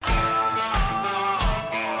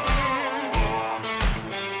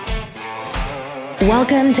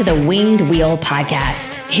Welcome to the Winged Wheel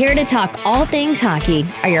Podcast. Here to talk all things hockey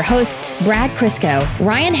are your hosts, Brad Crisco,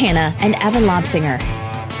 Ryan Hanna, and Evan Lobsinger.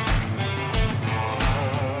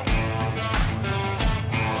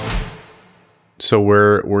 So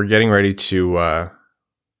we're getting ready to,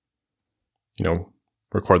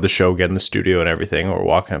 record the show, get in the studio and everything. We're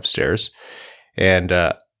walking upstairs, and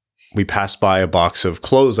we passed by a box of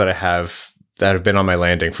clothes that I have that have been on my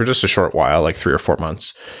landing for just a short while, like 3 or 4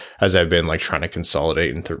 months, as I've been like trying to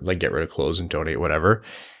consolidate and get rid of clothes and donate whatever.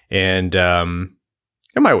 And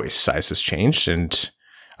my waist size has changed, and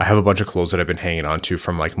I have a bunch of clothes that I've been hanging on to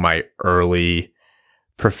from like my early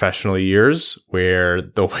professional years where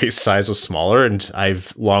the waist size was smaller, and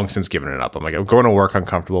I've long since given it up. I'm going to work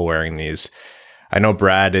uncomfortable wearing these. I know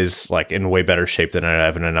Brad is like in way better shape than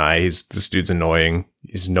Evan and I. This dude's annoying.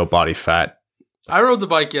 He's no body fat. I rode the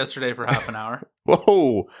bike yesterday for half an hour.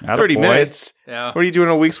 Whoa, 30 minutes. Yeah. What are you doing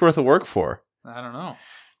a week's worth of work for? I don't know.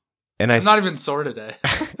 And I'm not even sore today.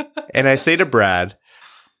 And I say to Brad,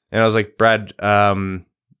 and I was like, Brad,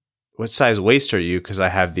 what size waist are you? Because I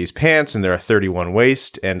have these pants and they're a 31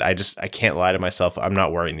 waist, and I can't lie to myself. I'm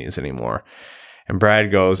not wearing these anymore. And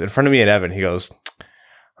Brad goes in front of me and Evan. He goes,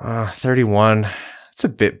 31. It's a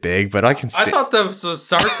bit big, but I can see. I thought that was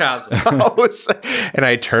sarcasm. And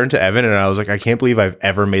I turned to Evan and I was like, I can't believe I've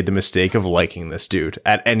ever made the mistake of liking this dude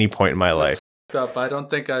at any point in my life. Up. I don't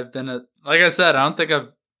think I've been like I said, I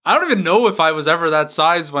don't even know if I was ever that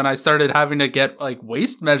size when I started having to get like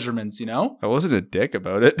waist measurements, you know? I wasn't a dick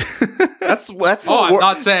about it. I'm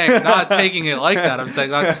not taking it like that. I'm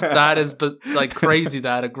saying that is like crazy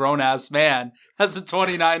that a grown ass man has a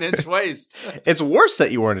 29-inch waist. It's worse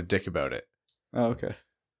that you weren't a dick about it. Oh, okay.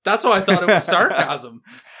 That's why I thought it was sarcasm.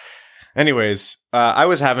 Anyways, I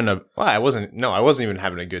wasn't even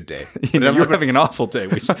having a good day. You were having an awful day.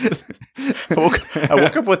 I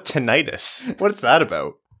woke up with tinnitus. What is that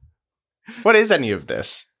about? What is any of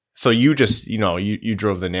this? So you just, you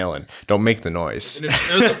drove the nail in. Don't make the noise. It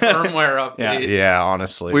was a firmware update. Yeah,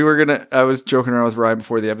 honestly. I was joking around with Ryan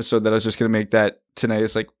before the episode that I was just going to make that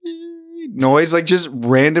tinnitus like noise like just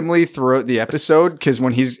randomly throughout the episode, because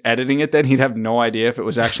when he's editing it then he'd have no idea if it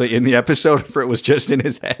was actually in the episode or if it was just in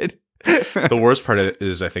his head. The worst part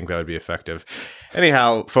is I think that would be effective.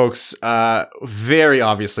 Anyhow, folks, very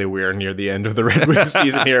obviously we're near the end of the Red Wings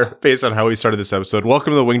season here based on how we started this episode.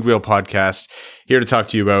 Welcome to the Winged Wheel Podcast, here to talk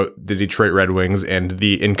to you about the Detroit Red Wings and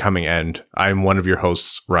the incoming end. I'm one of your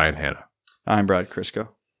hosts, Ryan Hanna. I'm Brad Crisco.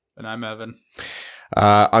 And I'm Evan.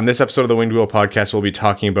 On this episode of the Winged Wheel Podcast, we'll be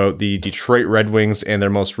talking about the Detroit Red Wings and their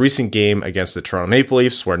most recent game against the Toronto Maple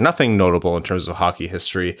Leafs, where nothing notable in terms of hockey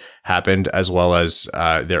history happened, as well as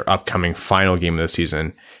their upcoming final game of the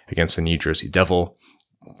season against the New Jersey Devils.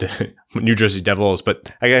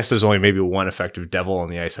 But I guess there's only maybe one effective Devil on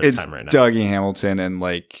the ice at the time right now. Dougie Hamilton and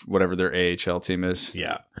like whatever their AHL team is.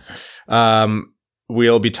 Yeah.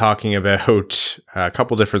 We'll be talking about a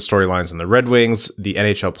couple different storylines on the Red Wings. The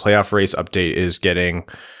NHL playoff race update is coming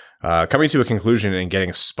to a conclusion and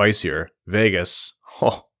getting spicier. Vegas.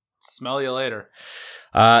 Oh. Smell you later.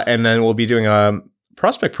 And then we'll be doing a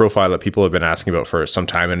prospect profile that people have been asking about for some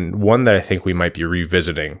time, and one that I think we might be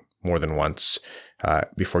revisiting more than once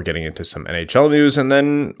before getting into some NHL news and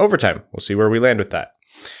then overtime. We'll see where we land with that.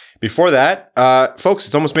 Before that, folks,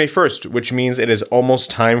 it's almost May 1st, which means it is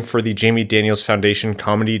almost time for the Jamie Daniels Foundation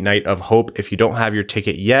Comedy Night of Hope. If you don't have your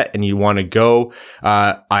ticket yet and you want to go,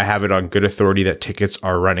 I have it on good authority that tickets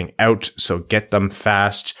are running out, so get them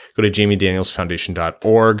fast. Go to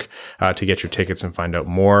jamiedanielsfoundation.org to get your tickets and find out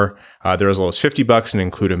more. They're as low as $50 and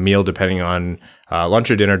include a meal depending on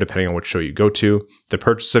lunch or dinner, depending on which show you go to. The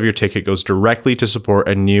purchase of your ticket goes directly to support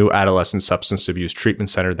a new adolescent substance abuse treatment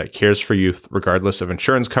center that cares for youth regardless of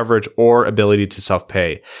insurance coverage or ability to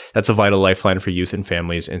self-pay. That's a vital lifeline for youth and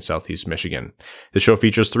families in Southeast Michigan. The show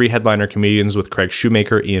features 3 headliner comedians with Craig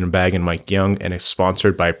Shoemaker, Ian Bagg, and Mike Young, and is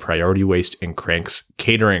sponsored by Priority Waste and Cranks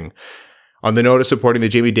Catering. On the note of supporting the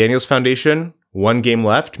Jamie Daniels Foundation, 1 game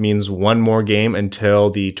left means 1 more game until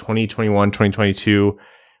the 2021-2022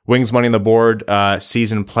 Wings Money on the Board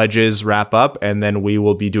season pledges wrap up, and then we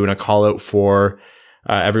will be doing a call out for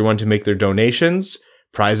everyone to make their donations.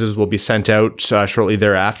 Prizes will be sent out shortly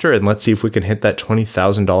thereafter, and let's see if we can hit that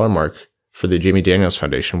 $20,000 mark for the Jamie Daniels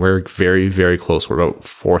Foundation. We're very, very close. We're about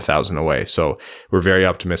 4,000 away, so we're very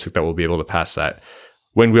optimistic that we'll be able to pass that.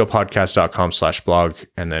 wingedwheelpodcast.com/blog,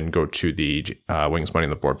 and then go to the Wings Money on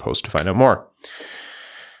the Board post to find out more.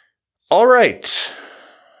 All right.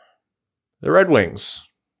 The Red Wings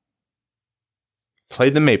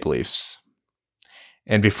played the Maple Leafs.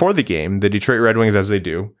 And before the game, the Detroit Red Wings, as they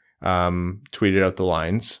do, tweeted out the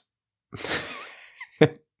lines.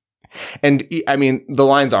 And I mean, the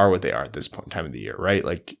lines are what they are at this point in time of the year, right?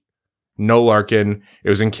 Like, no Larkin. It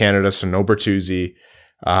was in Canada, so no Bertuzzi.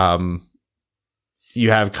 You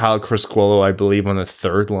have Kyle Criscuolo, I believe, on the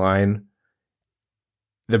third line.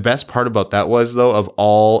 The best part about that was, though,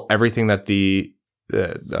 of everything that the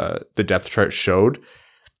depth chart showed,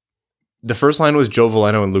 the first line was Joe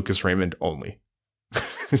Veleno and Lucas Raymond only.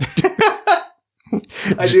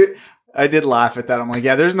 I did laugh at that. I'm like,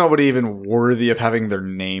 yeah, there's nobody even worthy of having their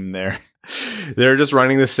name there. They're just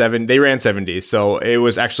running they ran 70. So it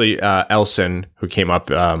was actually Elson who came up,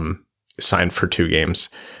 signed for 2 games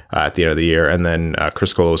at the end of the year. And then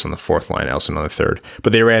Criscuolo was on the fourth line, Elson on the third.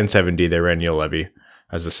 But they ran 70. They ran Neil Levy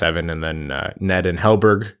as the 7. And then Ned and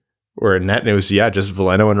Hellberg were in net. And it was, just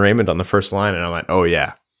Veleno and Raymond on the first line. And I went, oh,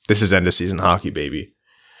 yeah, this is end of season hockey, baby.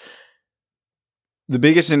 The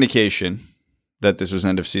biggest indication that this was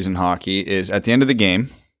end of season hockey is at the end of the game,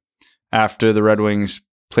 after the Red Wings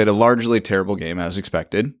played a largely terrible game as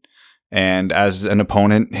expected, and as an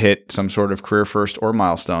opponent hit some sort of career first or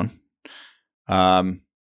milestone,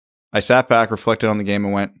 I sat back, reflected on the game,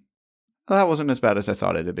 and went, oh, that wasn't as bad as I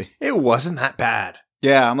thought it'd be. It wasn't that bad.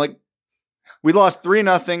 Yeah, I'm like, we lost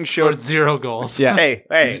 3-0, showed 0 goals. Yeah.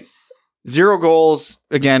 Hey. 0 goals.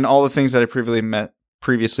 Again, all the things that I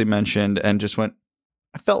previously mentioned, and just went,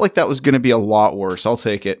 I felt like that was going to be a lot worse. I'll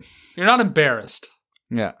take it. You're not embarrassed.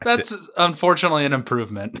 Yeah. That's unfortunately an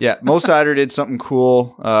improvement. Yeah. Mo Seider did something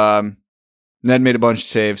cool. Ned made a bunch of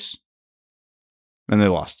saves. And they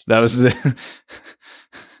lost. That was the...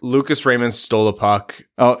 Lucas Raymond stole the puck.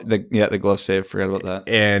 Oh, the glove save. Forgot about that.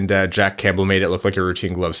 And Jack Campbell made it look like a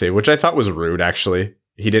routine glove save, which I thought was rude, actually.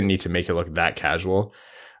 He didn't need to make it look that casual.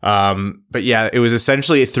 But yeah, it was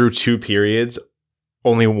essentially through 2 periods,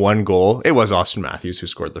 only 1 goal. It was Austin Matthews who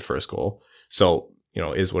scored the first goal. So,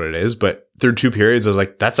 is what it is. But through 2 periods, I was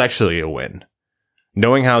like, that's actually a win.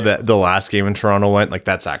 Knowing how the last game in Toronto went, like,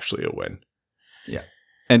 that's actually a win. Yeah.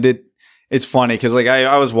 And it's funny because, like,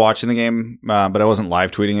 I was watching the game, but I wasn't live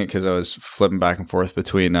tweeting it because I was flipping back and forth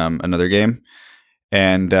between another game.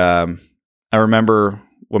 And I remember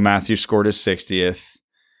when Matthews scored his 60th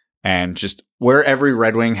and just where every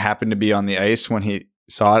Red Wing happened to be on the ice when he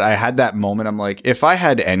saw it, I had that moment. I'm like, if I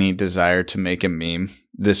had any desire to make a meme,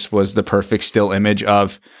 this was the perfect still image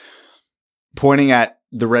of pointing at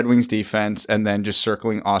the Red Wings defense and then just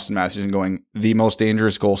circling Austin Matthews and going, the most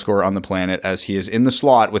dangerous goal scorer on the planet, as he is in the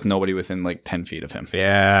slot with nobody within like 10 feet of him.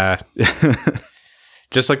 Yeah.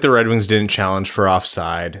 Just like the Red Wings didn't challenge for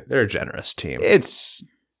offside. They're a generous team.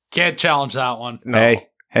 Can't challenge that one. No.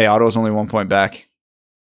 Hey, Ottawa's only 1 point back.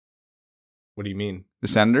 What do you mean? The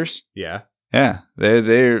Senators? Yeah. Yeah,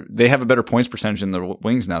 they have a better points percentage than the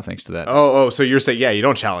Wings now, thanks to that. Oh, so you're saying, you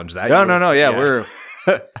don't challenge that. No. Yeah, we're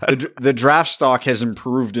the draft stock has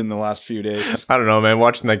improved in the last few days. I don't know, man.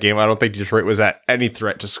 Watching that game, I don't think Detroit was at any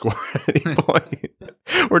threat to score at any point.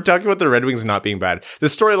 We're talking about the Red Wings not being bad. The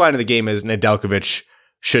storyline of the game is Nedeljkovic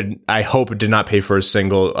I hope, did not pay for a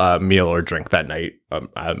single meal or drink that night.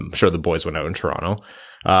 I'm sure the boys went out in Toronto.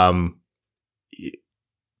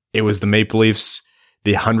 It was the Maple Leafs,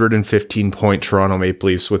 the 115-point Toronto Maple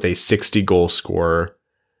Leafs with a 60-goal scorer,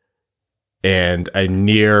 and a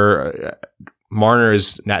near Marner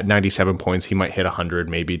is at 97 points. He might hit 100,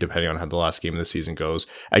 maybe, depending on how the last game of the season goes,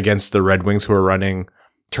 against the Red Wings, who are running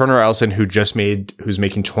Turner Elson, who's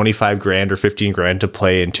making $25,000 or $15,000 to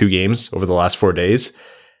play in 2 games over the last 4 days,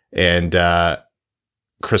 and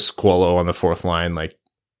Criscuolo on the fourth line,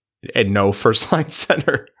 and no first line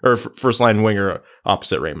center or first line winger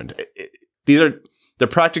opposite Raymond. They're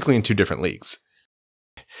practically in 2 different leagues.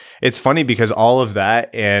 It's funny because all of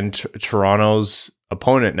that and Toronto's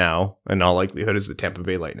opponent now, in all likelihood, is the Tampa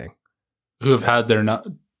Bay Lightning, who have had their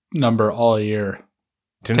number all year.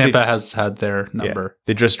 Tampa has had their number. Yeah,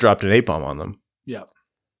 they just dropped an 8-bomb on them. Yeah.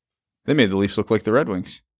 They made the Leafs look like the Red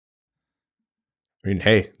Wings. I mean,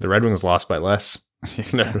 hey, the Red Wings lost by less.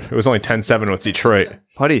 It was only 10-7 with Detroit.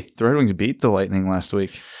 Buddy, the Red Wings beat the Lightning last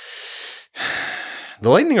week. The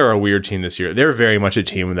Lightning are a weird team this year. They're very much a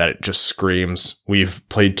team that it just screams, we've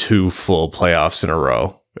played 2 full playoffs in a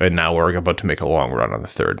row, and now we're about to make a long run on the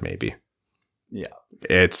 3rd, maybe. Yeah.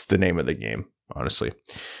 It's the name of the game, honestly.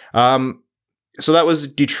 So that was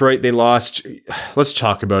Detroit. They lost. Let's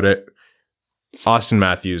talk about it. Austin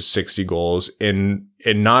Matthews, 60 goals in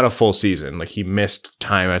not a full season. He missed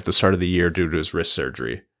time at the start of the year due to his wrist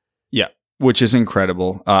surgery. Yeah, which is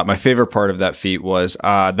incredible. My favorite part of that feat was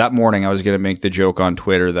that morning I was going to make the joke on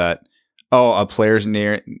Twitter that, a player's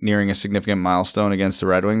nearing a significant milestone against the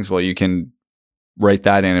Red Wings. Well, you can write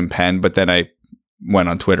that in pen, but then I went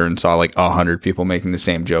on Twitter and saw 100 people making the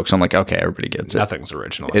same joke. So I'm like, okay, everybody gets it. Nothing's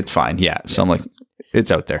original. It's fine. Yeah. So I'm like,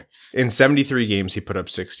 It's out there. In 73 games, he put up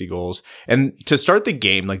 60 goals. And to start the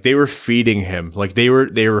game, like they were feeding him, like they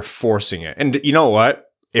were forcing it. And you know what?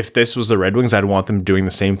 If this was the Red Wings, I'd want them doing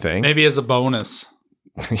the same thing. Maybe as a bonus.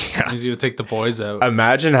 Yeah. Easy to take the boys out.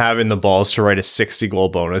 Imagine having the balls to write a 60-goal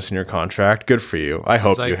bonus in your contract. Good for you. I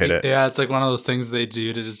hope you hit it. Yeah, it's like one of those things they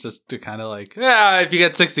do to just to kind of like, yeah, if you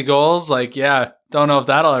get 60 goals, like, yeah, don't know if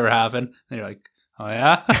that'll ever happen. And you're like, oh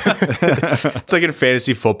yeah. It's like in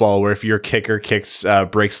fantasy football where if your kicker breaks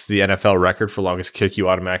the NFL record for longest kick, you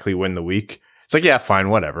automatically win the week. It's like, yeah, fine,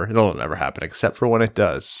 whatever. It'll never happen except for when it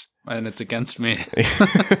does. And it's against me.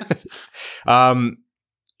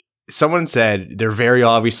 Someone said they're very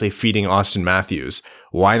obviously feeding Austin Matthews.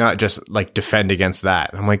 Why not just like defend against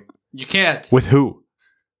that? I'm like, you can't. With who?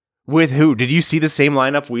 With who? Did you see the same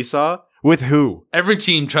lineup we saw? With who? Every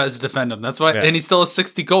team tries to defend him. That's why, and he still has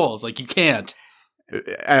 60 goals. Like, you can't.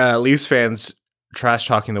 Leafs fans trash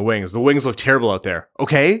talking the Wings. The Wings look terrible out there.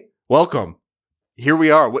 Okay, welcome. Here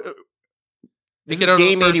we are. This is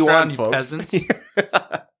game 81, folks. Peasants.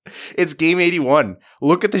 It's game 81.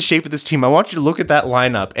 Look at the shape of this team. I want you to look at that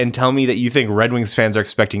lineup and tell me that you think Red Wings fans are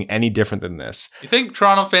expecting any different than this. You think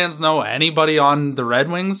Toronto fans know anybody on the Red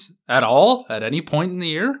Wings at all at any point in the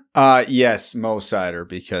year? Yes, Mo Seider,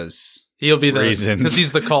 because he'll be because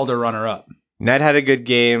he's the Calder runner-up. Ned had a good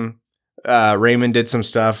game. Raymond did some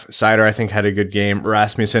stuff. Seider, I think, had a good game.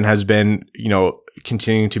 Rasmussen has been,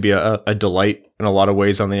 continuing to be a delight in a lot of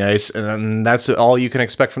ways on the ice, and that's all you can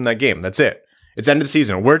expect from that game. That's it. It's end of the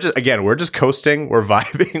season. We're just coasting. We're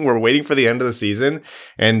vibing. We're waiting for the end of the season.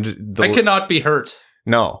 And I cannot be hurt.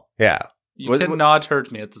 No. Yeah. You cannot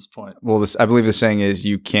hurt me at this point. Well, I believe the saying is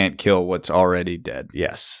you can't kill what's already dead.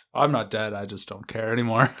 Yes. I'm not dead. I just don't care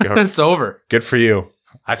anymore. It's over. Good for you.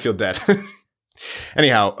 I feel dead.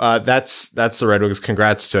 Anyhow, that's the Red Wings.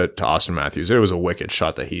 Congrats to Austin Matthews. It was a wicked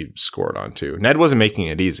shot that he scored on too. Ned wasn't making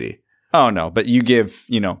it easy. Oh, no. But you give,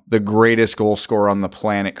 the greatest goal scorer on the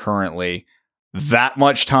planet currently that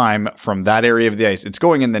much time from that area of the ice. It's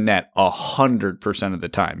going in the net 100% of the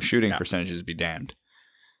time. Shooting percentages be damned.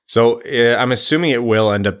 So I'm assuming it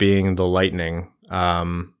will end up being the Lightning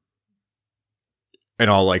in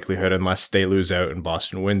all likelihood, unless they lose out and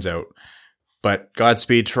Boston wins out. But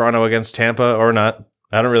Godspeed, Toronto against Tampa or not.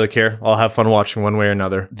 I don't really care. I'll have fun watching one way or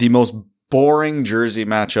another. The most boring jersey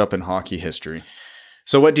matchup in hockey history.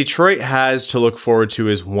 So what Detroit has to look forward to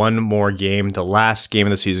is one more game, the last game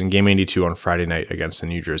of the season, game 82 on Friday night against the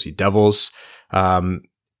New Jersey Devils. And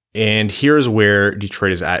here's where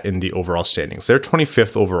Detroit is at in the overall standings. They're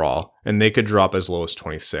 25th overall, and they could drop as low as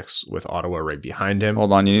 26 with Ottawa right behind him.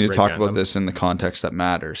 Hold on, you need to talk about this in the context that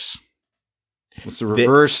matters. What's the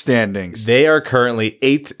reverse standings? They are currently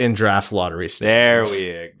 8th in draft lottery standings.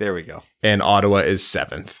 There we go. And Ottawa is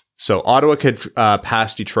 7th. So Ottawa could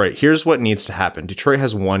pass Detroit. Here's what needs to happen. Detroit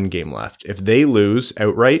has one game left. If they lose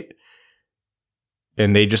outright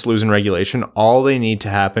and they just lose in regulation, all they need to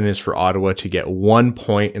happen is for Ottawa to get 1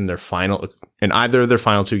 point in either of their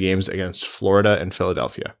final two games against Florida and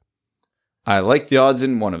Philadelphia. I like the odds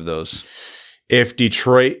in one of those. If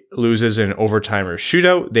Detroit loses in overtime or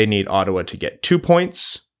shootout, they need Ottawa to get 2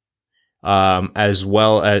 points. As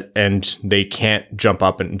well as, and they can't jump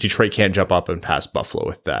up, and Detroit can't jump up and pass Buffalo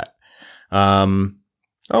with that.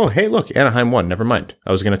 Oh, hey, look, Anaheim won. Never mind.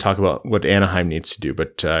 I was going to talk about what Anaheim needs to do,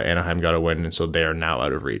 but Anaheim got a win, and so they are now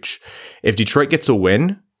out of reach. If Detroit gets a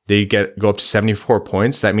win, they go up to 74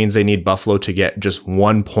 points. That means they need Buffalo to get just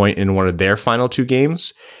 1 point in one of their final two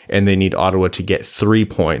games, and they need Ottawa to get 3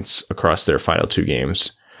 points across their final two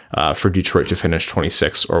games for Detroit to finish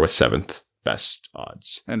 26th or with 7th. Best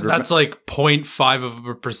odds. And that's like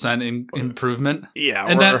 0.5% improvement. Yeah.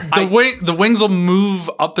 And then the Wings will move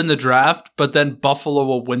up in the draft, but then Buffalo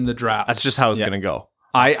will win the draft. That's just how it's going to go.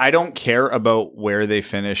 I don't care about where they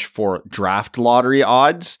finish for draft lottery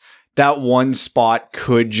odds. That one spot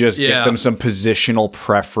could just get them some positional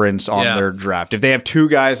preference on their draft. If they have two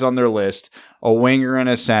guys on their list, a winger and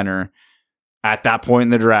a center, at that point in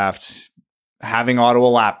the draft, having Ottawa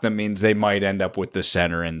lap them means they might end up with the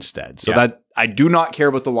center instead. So that I do not care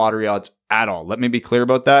about the lottery odds at all. Let me be clear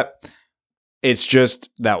about that. It's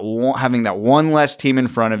just that having that one less team in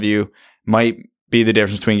front of you might be the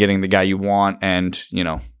difference between getting the guy you want and,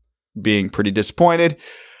 being pretty disappointed.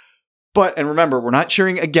 And remember, we're not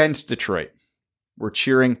cheering against Detroit. We're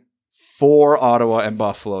cheering for Ottawa and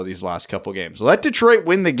Buffalo these last couple games. Let Detroit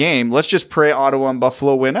win the game. Let's just pray Ottawa and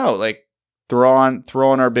Buffalo win out. Throw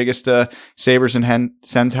on our biggest Sabres and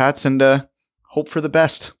Sens hats and hope for the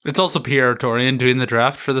best. It's also Pierre Torian doing the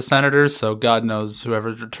draft for the Senators, so God knows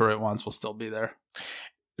whoever Detroit wants will still be there.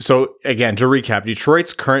 So again, to recap,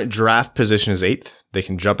 Detroit's current draft position is 8th. They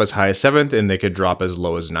can jump as high as 7th, and they could drop as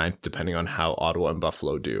low as 9th, depending on how Ottawa and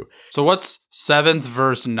Buffalo do. So what's 7th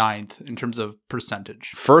versus 9th in terms of percentage?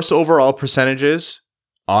 First overall percentages,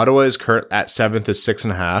 Ottawa is current at 7th is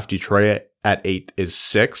 6.5%, Detroit at 8th is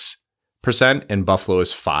 6%, and Buffalo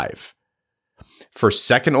is 5%. For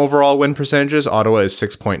second overall win percentages, Ottawa is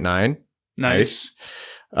 6.9%. Nice.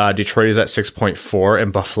 Detroit is at 6.4%,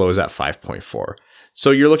 and Buffalo is at 5.4%.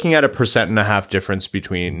 So you're looking at a 1.5% difference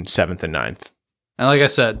between 7th and 9th. And like I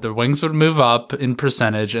said, the Wings would move up in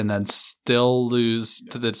percentage and then still lose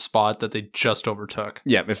to the spot that they just overtook.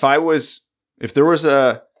 Yeah, if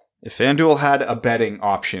FanDuel had a betting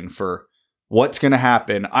option for what's going to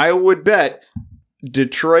happen, I would bet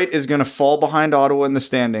Detroit is going to fall behind Ottawa in the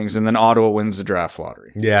standings, and then Ottawa wins the draft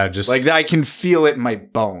lottery. Yeah, just like I can feel it in my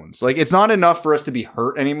bones. Like it's not enough for us to be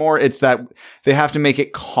hurt anymore. It's that they have to make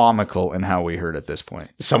it comical in how we hurt at this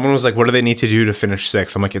point. Someone was like, "What do they need to do to finish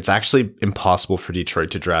 6th?" I'm like, "It's actually impossible for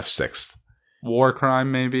Detroit to draft 6th." War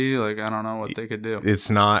crime, maybe. Like I don't know what they could do.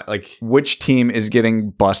 It's not like which team is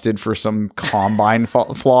getting busted for some combine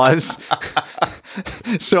flaws.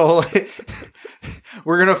 So.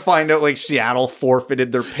 We're going to find out like Seattle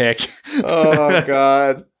forfeited their pick. Oh,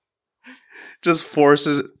 God. Just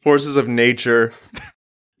forces of nature.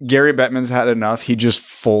 Gary Bettman's had enough. He just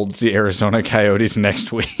folds the Arizona Coyotes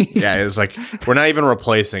next week. Yeah, it's like, we're not even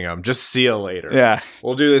replacing them. Just see you later. Yeah.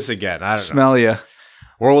 We'll do this again. I don't know. Smell ya.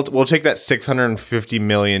 We'll take that $650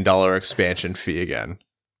 million expansion fee again.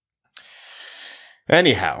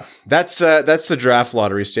 Anyhow, that's the draft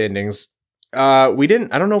lottery standings. I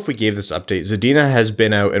don't know if we gave this update. Zadina has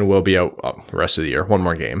been out and will be out the rest of the year. One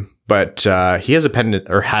more game. But he has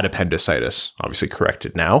had appendicitis. Obviously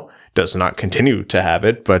corrected now. Does not continue to have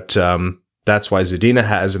it. But that's why Zadina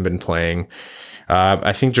hasn't been playing.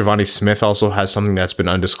 I think Giovanni Smith also has something that's been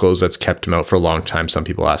undisclosed that's kept him out for a long time. Some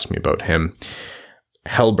people ask me about him.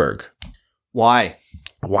 Hellberg. Why?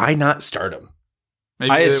 Why not start him?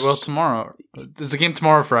 Maybe they will tomorrow. There's a game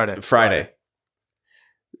tomorrow or Friday? Friday.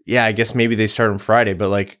 Yeah, I guess maybe they start on Friday, but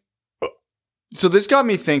like... So this got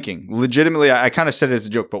me thinking. Legitimately, I kind of said it as a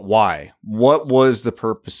joke, but why? What was the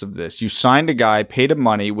purpose of this? You signed a guy, paid him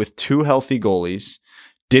money with 2 healthy goalies,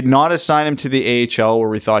 did not assign him to the AHL where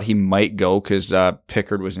we thought he might go because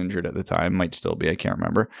Pickard was injured at the time. Might still be, I can't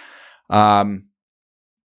remember.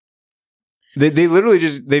 They literally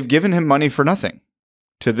they've given him money for nothing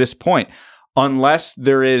to this point. Unless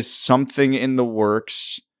there is something in the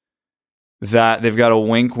works that they've got a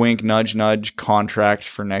wink, wink, nudge, nudge contract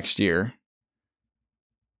for next year.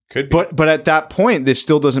 Could be. But at that point, this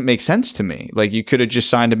still doesn't make sense to me. Like, you could have just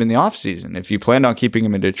signed him in the offseason. If you planned on keeping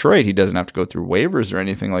him in Detroit, he doesn't have to go through waivers or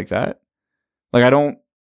anything like that. Like, I don't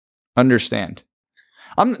understand.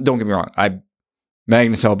 Don't get me wrong.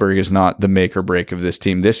 Magnus Hellberg is not the make or break of this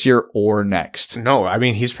team this year or next. No, I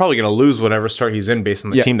mean, he's probably going to lose whatever start he's in based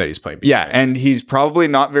on the team that he's playing. Yeah, and he's probably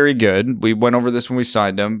not very good. We went over this when we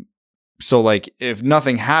signed him. So, like, if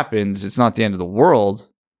nothing happens, it's not the end of the world.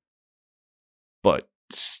 But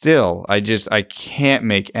still, I can't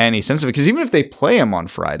make any sense of it. Because even if they play him on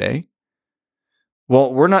Friday,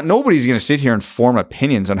 well, nobody's going to sit here and form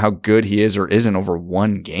opinions on how good he is or isn't over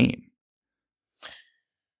one game.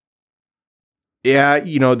 Yeah,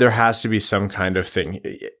 there has to be some kind of thing.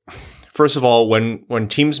 First of all, when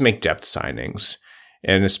teams make depth signings,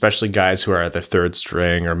 and especially guys who are at their third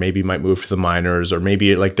string or maybe might move to the minors or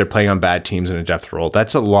maybe like they're playing on bad teams in a depth role,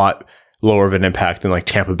 that's a lot lower of an impact than like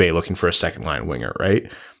Tampa Bay looking for a second line winger,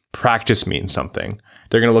 right? Practice means something.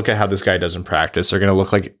 They're going to look at how this guy does in practice. They're going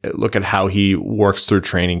to look at how he works through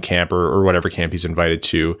training camp or whatever camp he's invited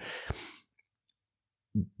to.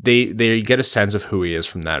 They get a sense of who he is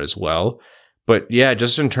from that as well. But yeah,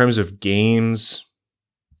 just in terms of game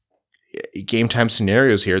time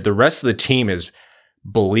scenarios here, the rest of the team is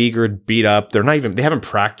beleaguered, beat up. They haven't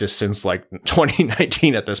practiced since like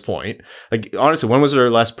 2019 at this point. Like, honestly, when was their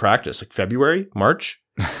last practice? Like February, March?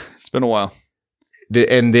 It's been a while.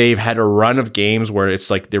 And they've had a run of games where it's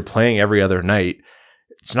like they're playing every other night.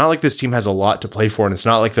 It's not like this team has a lot to play for, and it's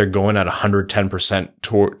not like they're going at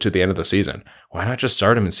 110% to the end of the season. Why not just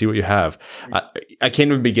start them and see what you have? I can't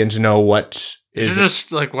even begin to know what is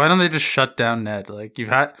just like, why don't they just shut down Ned? Like, you've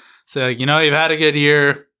had a good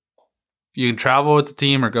year. You can travel with the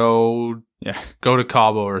team or go to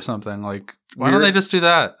Cabo or something. Like, why don't they just do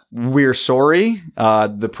that? We're sorry.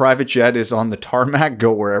 The private jet is on the tarmac.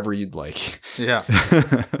 Go wherever you'd like. Yeah.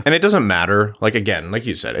 And it doesn't matter. Like, again, like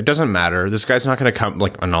you said, it doesn't matter. This guy's not going to come,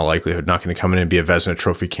 like, in all likelihood, not going to come in and be a Vezina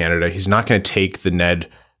Trophy candidate. He's not going to take the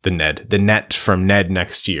net from Ned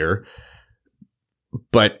next year.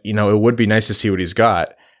 But, it would be nice to see what he's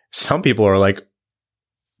got. some people are like,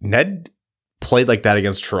 Ned played like that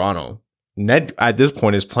against Toronto. Ned at this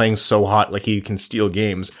point is playing so hot, like he can steal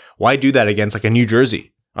games. Why do that against like a New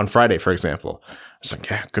Jersey on Friday, for example? It's like,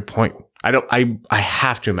 yeah, good point. I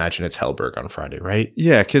have to imagine it's Hellberg on Friday, right?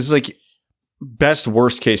 Yeah, because like best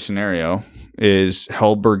worst case scenario is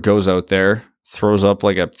Hellberg goes out there, throws up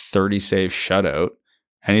like a 30 save shutout,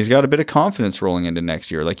 and he's got a bit of confidence rolling into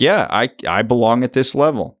next year. Like, yeah, I belong at this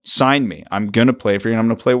level. Sign me. I'm gonna play for you, and I'm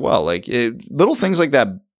gonna play well. Like little things like that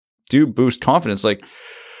do boost confidence. Like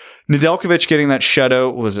Nedeljkovic getting that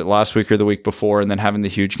shutout, was it last week or the week before, and then having the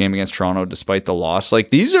huge game against Toronto despite the loss.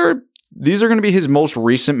 Like these are going to be his most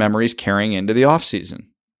recent memories carrying into the offseason.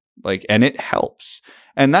 Like, and it helps.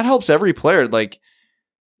 And that helps every player. Like,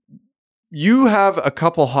 you have a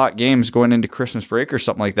couple hot games going into Christmas break or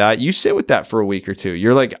something like that. You sit with that for a week or two.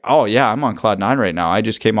 You're like, oh yeah, I'm on cloud 9 right now. I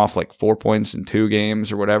just came off like 4 points in 2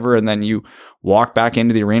 games or whatever. And then you walk back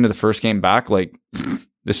into the arena the first game back, like,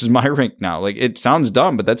 this is my rink now. Like, it sounds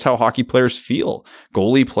dumb, but that's how hockey players feel.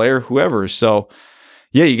 Goalie, player, whoever. So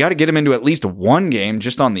yeah, you got to get him into at least one game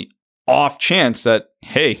just on the off chance that,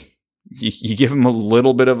 hey, you give him a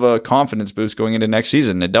little bit of a confidence boost going into next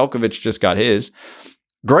season. Nedeljkovic just got his.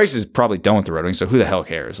 Grice is probably done with the Red Wings, so who the hell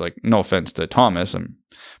cares? Like, no offense to Thomas,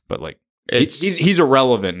 but like, he's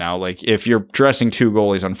irrelevant now. Like, if you're dressing 2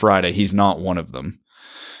 goalies on Friday, he's not one of them.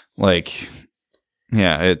 Like,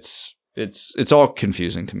 yeah, it's all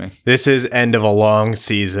confusing to me. This is end of a long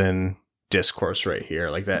season discourse right here,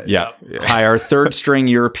 like that. Yeah. Hi, our third string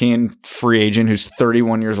European free agent who's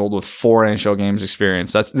 31 years old with 4 NHL games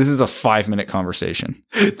experience. This is a 5-minute conversation.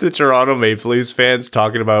 The Toronto Maple Leafs fans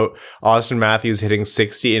talking about Austin Matthews hitting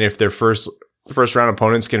 60, and if their first round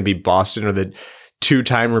opponent's going to be Boston or the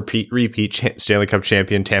 2-time repeat Stanley Cup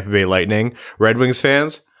champion Tampa Bay Lightning. Red Wings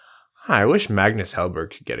fans, I wish Magnus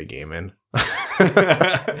Hellberg could get a game in.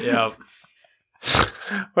 Yeah.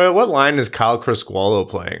 Well, what line is Kyle Criscuolo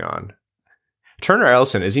playing on? Turner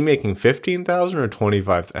Ellison, is he making 15,000 or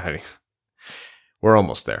 25,000? We're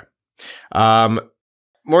almost there.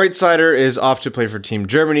 Moritz Seider is off to play for Team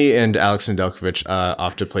Germany, and Alex Nedeljkovic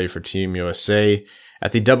off to play for Team USA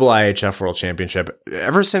at the IHF World Championship.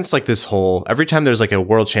 Ever since like this whole, every time there's like a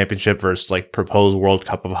World Championship versus like proposed World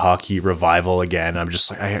Cup of Hockey revival again, I'm just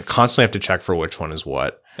like, I constantly have to check for which one is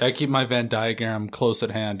what. I keep my Venn diagram close at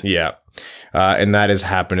hand. Yeah. And that is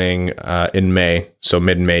happening in May. So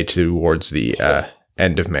mid-May towards the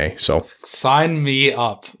end of May. So sign me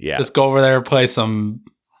up. Yeah. Just go over there and play some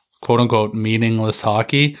quote unquote meaningless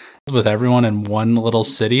hockey with everyone in one little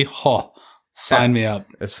city. Oh, sign me up.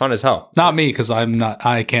 It's fun as hell. Not me, because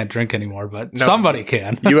I can't drink anymore, but somebody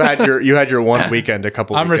can. You had your one weekend a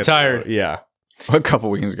couple I'm retired. Ago. Yeah. A couple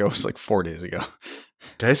weekends ago. It was like 4 days ago.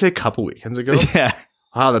 Did I say a couple weekends ago? Yeah.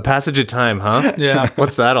 Wow, the passage of time, huh? Yeah.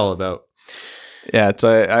 What's that all about? Yeah,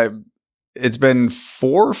 it's been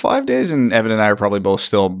 4 or 5 days, and Evan and I are probably both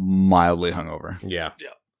still mildly hungover. Yeah.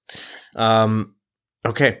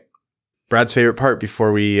 Okay. Brad's favorite part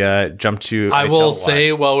before we jump to I will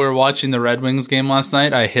say, while we were watching the Red Wings game last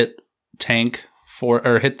night, I hit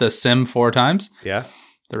hit the sim 4 times. Yeah.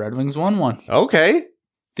 The Red Wings won 1. Okay.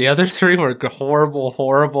 The other 3 were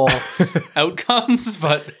horrible outcomes,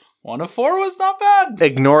 but 1 of 4 was not bad.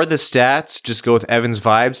 Ignore the stats. Just go with Evan's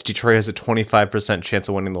vibes. Detroit has a 25% chance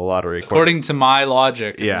of winning the lottery. According to my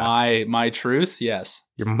logic, yeah. my truth, yes.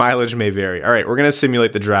 Your mileage may vary. All right, we're going to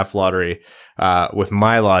simulate the draft lottery with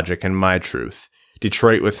my logic and my truth.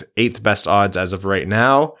 Detroit with 8th best odds as of right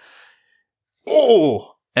now. Oh!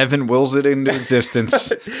 Evan wills it into existence.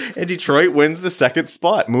 And Detroit wins the 2nd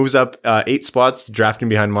spot. Moves up 8 spots, drafting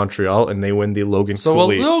behind Montreal, and they win the Logan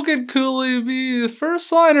Cooley. So will Logan Cooley be the first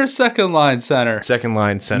line or second line center? Second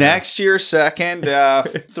line center. Next year, second.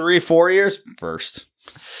 3-4 years, first.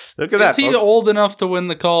 Look at that, Is he folks. old enough to win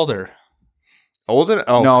the Calder? Old enough?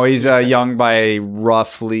 Oh. No, he's young by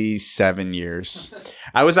roughly 7 years.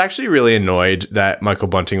 I was actually really annoyed that Michael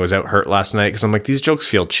Bunting was out hurt last night, because I'm like, these jokes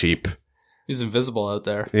feel cheap. He's invisible out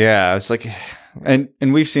there. Yeah, it's like, and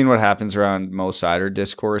we've seen what happens around Mo Seider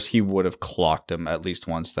discourse. He would have clocked him at least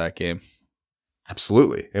once that game.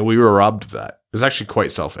 Absolutely, and we were robbed of that. It was actually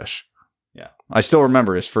quite selfish. Yeah, I still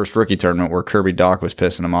remember his first rookie tournament where Kirby Doc was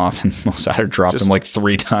pissing him off, and Mo Seider dropped him like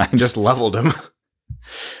 3 times. Just leveled him,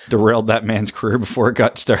 derailed that man's career before it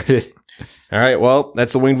got started. All right, well,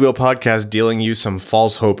 that's the Winged Wheel Podcast dealing you some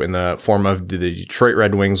false hope in the form of the Detroit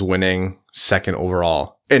Red Wings winning 2nd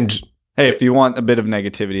overall, and. Hey, if you want a bit of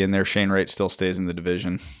negativity in there, Shane Wright still stays in the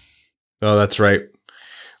division. Oh, that's right.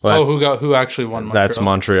 Well, who actually won Montreal? That's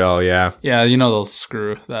Montreal, yeah. Yeah, they'll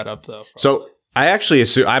screw that up, though. Probably. So, I actually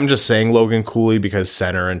assume, I'm just saying Logan Cooley because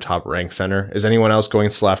center and top ranked center. Is anyone else going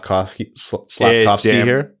Slavkovsky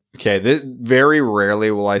here? Okay, very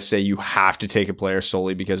rarely will I say you have to take a player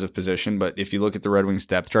solely because of position, but if you look at the Red Wings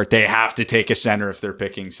depth chart, they have to take a center if they're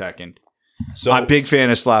picking second. So I'm a big fan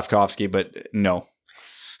of Slavkovsky, but no.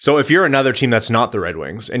 So if you're another team that's not the Red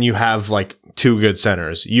Wings and you have like two good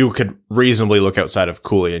centers, you could reasonably look outside of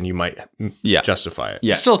Cooley and you might justify it.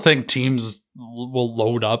 I still think teams will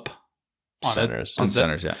load up on centers. On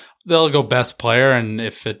centers, yeah. They'll go best player, and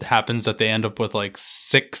if it happens that they end up with like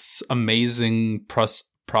 6 amazing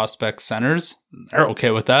prospect centers, they're okay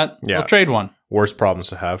with that. Yeah. They'll trade one. Worst problems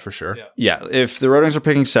to have for sure. Yeah, if the Red Wings are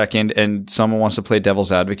picking second and someone wants to play devil's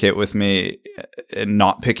advocate with me and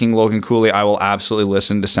not picking Logan Cooley, I will absolutely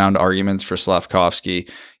listen to sound arguments for Slavkovsky,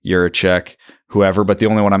 Juracek, whoever, but the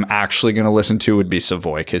only one I'm actually going to listen to would be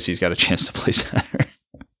Savoy because he's got a chance to play center.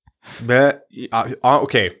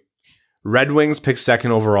 Okay. Red Wings pick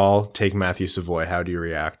second overall, take Matthew Savoy. How do you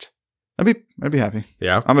react? I'd be happy.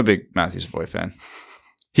 Yeah? I'm a big Matthew Savoy fan.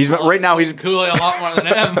 He's right now. He's Cooley a lot more than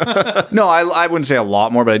him. No, I wouldn't say a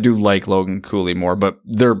lot more, but I do like Logan Cooley more. But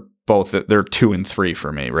they're 2 and 3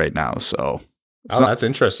 for me right now. So that's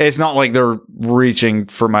interesting. It's not like they're reaching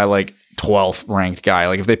for my like 12th ranked guy.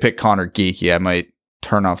 Like if they pick Connor Geekie, I might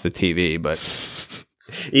turn off the TV. But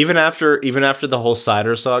even after the whole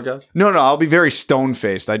Seider saga. No, I'll be very stone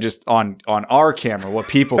faced. I just on our camera what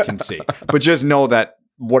people can see, but just know that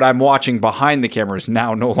what I'm watching behind the camera is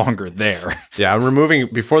now no longer there. Yeah, I'm removing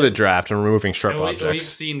before the draft. I'm removing sharp objects. We've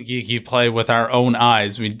seen Geekie play with our own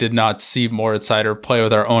eyes. We did not see Moritz Seider play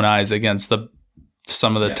with our own eyes against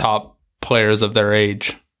some of the top players of their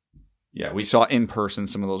age. Yeah, we saw in person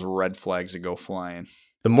some of those red flags that go flying.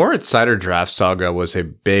 The Moritz Seider draft saga was a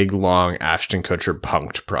big, long Ashton Kutcher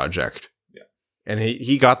punked project. Yeah, and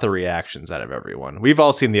he got the reactions out of everyone. We've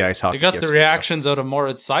all seen the ice hockey. He got the reactions out of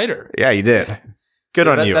Moritz Seider. Yeah, he did. Good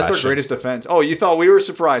on you, That's Ashton. our greatest defense. Oh, you thought we were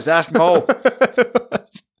surprised. Ask Mo.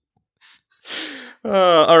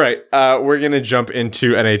 All right. We're going to jump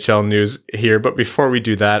into NHL news here. But before we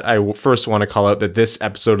do that, I first want to call out that this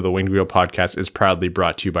episode of the Winged Wheel podcast is proudly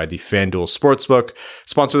brought to you by the FanDuel Sportsbook,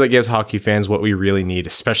 sponsor that gives hockey fans what we really need,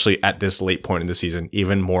 especially at this late point in the season,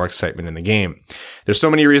 even more excitement in the game. There's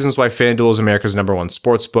so many reasons why FanDuel is America's #1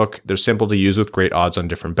 sportsbook. They're simple to use with great odds on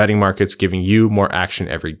different betting markets, giving you more action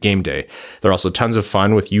every game day. They're also tons of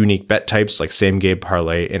fun with unique bet types like same game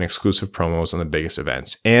parlay and exclusive promos on the biggest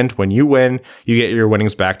events. And when you win, you get your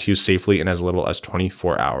winnings back to you safely in as little as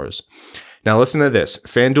 24 hours. Now listen to this.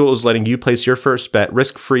 FanDuel is letting you place your first bet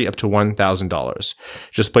risk-free up to $1,000.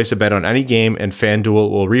 Just place a bet on any game and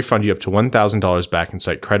FanDuel will refund you up to $1,000 back in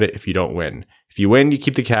site credit if you don't win. If you win, you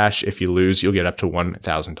keep the cash. If you lose, you'll get up to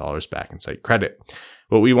 $1,000 back in site credit.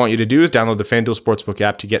 What we want you to do is download the FanDuel Sportsbook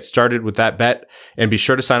app to get started with that bet, and be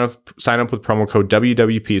sure to sign up with promo code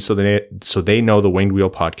WWP so they know the Winged Wheel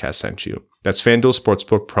podcast sent you. That's FanDuel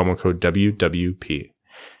Sportsbook, promo code WWP.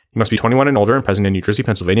 You must be 21 and older and present in New Jersey,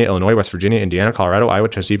 Pennsylvania, Illinois, West Virginia, Indiana, Colorado, Iowa,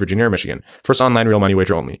 Tennessee, Virginia, or Michigan. First online real money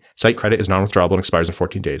wager only. Site credit is non-withdrawable and expires in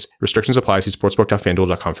 14 days. Restrictions apply. See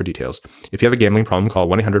sportsbook.fanduel.com for details. If you have a gambling problem, call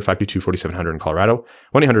 1-800-522-4700 in Colorado,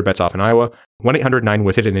 1-800-BETS-OFF in Iowa,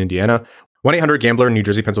 1-800-9-WITH-IT in Indiana, 1-800-GAMBLER in New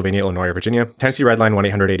Jersey, Pennsylvania, Illinois, or Virginia, Tennessee Redline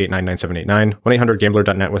 1-800-889-9789,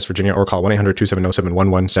 1-800-GAMBLER.net West Virginia, or call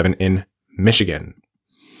 1-800-270-7117 in Michigan.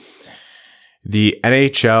 The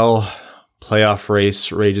NHL playoff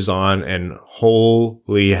race rages on, and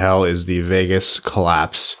holy hell is the Vegas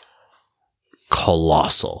collapse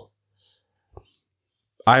colossal.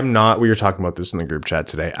 We were talking about this in the group chat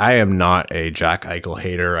today. I am not a Jack Eichel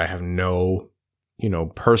hater. I have no,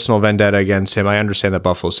 personal vendetta against him. I understand that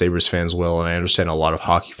Buffalo Sabres fans will, and I understand a lot of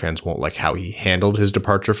hockey fans won't like how he handled his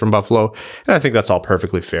departure from Buffalo. And I think that's all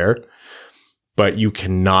perfectly fair. But you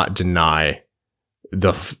cannot deny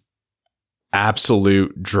the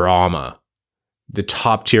absolute drama, the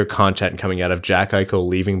top tier content coming out of Jack Eichel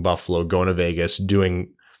leaving Buffalo, going to Vegas,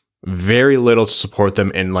 doing very little to support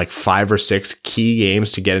them in like 5 or 6 key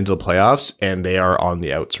games to get into the playoffs, and they are on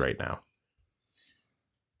the outs right now.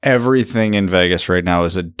 Everything in Vegas right now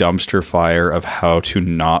is a dumpster fire of how to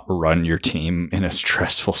not run your team in a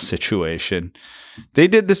stressful situation. They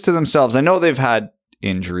did this to themselves. I know they've had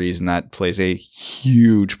injuries, and that plays a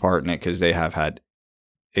huge part in it because they have had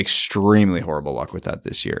extremely horrible luck with that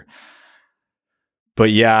this year.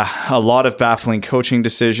 But yeah, a lot of baffling coaching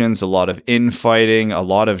decisions, a lot of infighting, a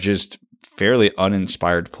lot of just fairly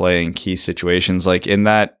uninspired play in key situations. Like in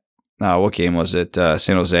that, what game was it?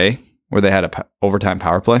 San Jose, where they had a overtime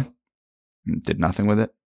power play. Did nothing with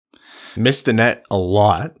it. Missed the net a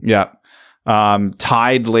lot. Yeah.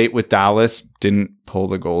 Tied late with Dallas. Didn't pull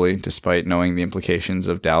the goalie despite knowing the implications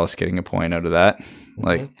of Dallas getting a point out of that.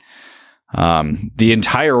 The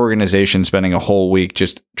entire organization spending a whole week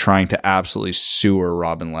just trying to absolutely sewer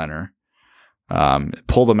Robin Lehner.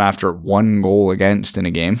 Pulled him after 1 goal against in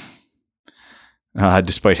a game.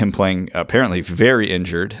 Despite him playing apparently very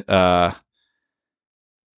injured.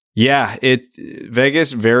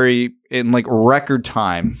 Vegas in like record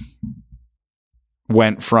time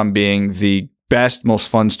went from being the best, most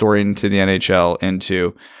fun story into the NHL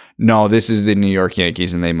into, no, this is the New York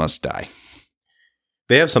Yankees and they must die.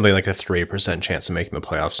 They have something like a 3% chance of making the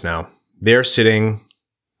playoffs now. They're sitting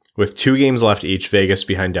with 2 games left each, Vegas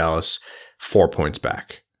behind Dallas, 4 points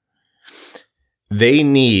back. They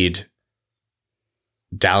need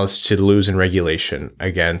Dallas to lose in regulation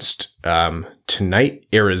against tonight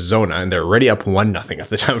Arizona, and they're already up 1-0 at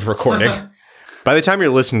the time of recording. By the time you're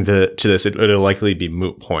listening to this, it'll likely be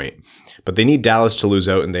moot point. But they need Dallas to lose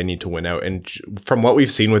out, and they need to win out. And from what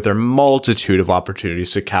we've seen with their multitude of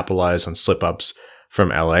opportunities to capitalize on slip-ups from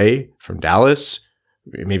LA, from Dallas,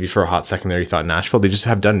 maybe for a hot second there you thought Nashville, they just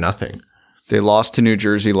have done nothing. They lost to New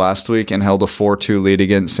Jersey last week and held a 4-2 lead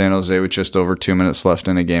against San Jose with just over 2 minutes left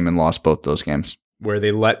in a game and lost both those games. Where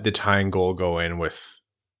they let the tying goal go in with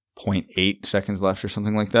 0.8 seconds left or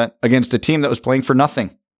something like that against a team that was playing for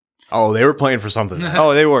nothing. Oh, they were playing for something.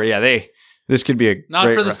 Oh, they were. Yeah, this could be a not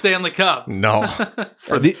great for the Stanley Cup. No,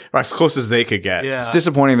 as close as they could get. Yeah. It's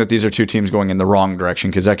disappointing that these are 2 teams going in the wrong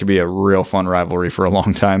direction because that could be a real fun rivalry for a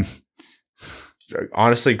long time.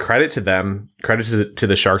 Honestly, credit to them. Credit to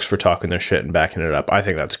the Sharks for talking their shit and backing it up. I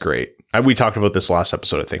think that's great. We talked about this last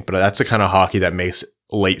episode, I think, but that's the kind of hockey that makes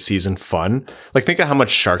late season fun. Like, think of how much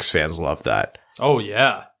Sharks fans love that. Oh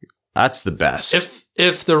yeah, that's the best.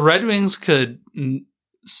 If the Red Wings could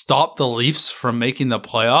stop the Leafs from making the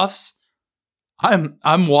playoffs,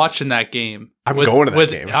 I'm watching that game. I'm going to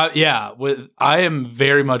that game. I am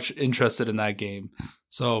very much interested in that game.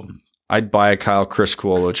 So I'd buy a Kyle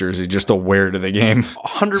Criscuolo jersey just to wear to the game.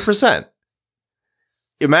 100%.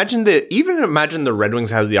 Imagine the Red Wings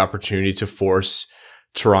had the opportunity to force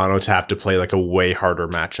Toronto to have to play like a way harder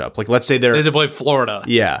matchup. Like, let's say they had to play Florida.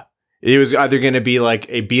 Yeah. It was either going to be like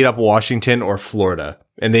a beat up Washington or Florida.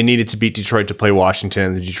 And they needed to beat Detroit to play Washington,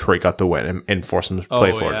 and Detroit got the win and force them to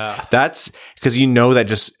play Florida. Yeah. That's because that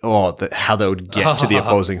just, how that would get to the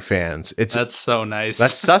opposing fans. That's so nice.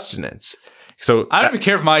 That's sustenance. So I don't even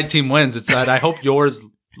care if my team wins. It's that I hope yours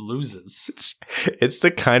loses. It's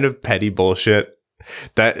the kind of petty bullshit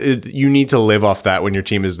that you need to live off that when your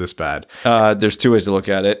team is this bad. There's 2 ways to look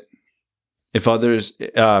at it. If others,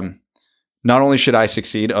 not only should I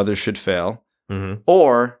succeed, others should fail. Mm-hmm.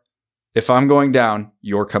 Or if I'm going down,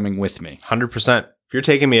 you're coming with me. 100%. If you're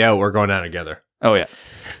taking me out, we're going down together. Oh, yeah.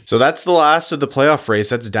 So that's the last of the playoff race.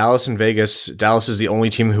 That's Dallas and Vegas. Dallas is the only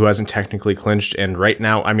team who hasn't technically clinched. And right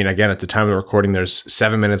now, I mean, again, at the time of the recording, there's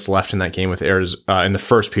 7 minutes left in that game with Arizona, in the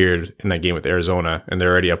first period in that game with Arizona, and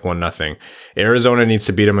they're already up 1-0. Arizona needs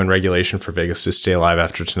to beat them in regulation for Vegas to stay alive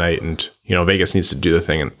after tonight. And, Vegas needs to do the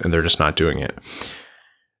thing, and they're just not doing it.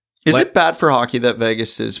 Is it bad for hockey that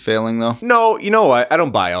Vegas is failing, though? No, you know what? I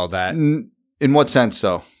don't buy all that. In what sense,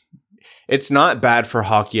 though? It's not bad for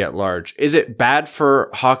hockey at large. Is it bad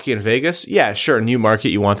for hockey in Vegas? Yeah, sure. New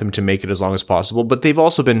market, you want them to make it as long as possible, but they've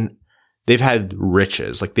had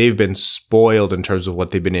riches. Like, they've been spoiled in terms of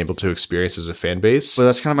what they've been able to experience as a fan base. Well,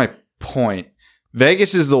 that's kind of my point.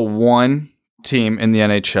 Vegas is the one team in the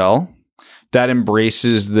NHL that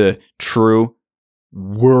embraces the true,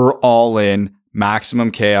 we're all in,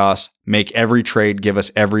 maximum chaos, make every trade, give us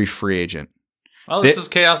every free agent. Well, this is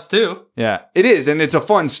chaos too. Yeah, it is. And it's a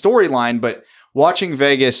fun storyline, but watching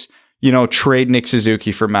Vegas, trade Nick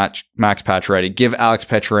Suzuki for Max Pacioretty, give Alex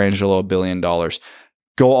Pietrangelo $1 billion,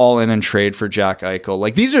 go all in and trade for Jack Eichel.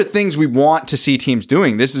 Like, these are things we want to see teams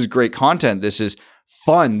doing. This is great content. This is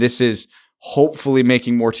fun. This is hopefully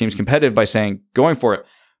making more teams competitive by going for it.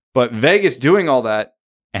 But Vegas doing all that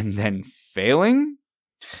and then failing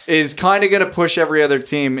is kind of going to push every other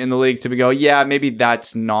team in the league to go, yeah, maybe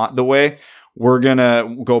that's not the way. We're going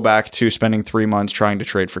to go back to spending 3 months trying to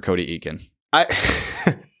trade for Cody Eakin.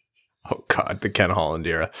 Oh, God, the Ken Holland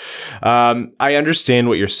era. I understand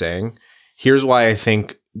what you're saying. Here's why I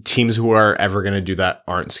think teams who are ever going to do that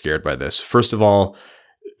aren't scared by this. First of all,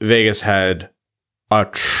 Vegas had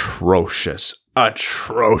atrocious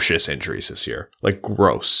injuries this year. Like,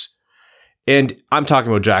 gross. And I'm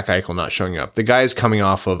talking about Jack Eichel not showing up. The guy's coming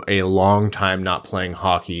off of a long time not playing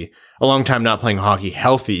hockey, a long time not playing hockey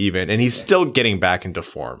healthy even, and he's still getting back into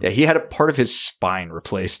form. Yeah, he had a part of his spine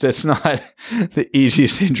replaced. That's not the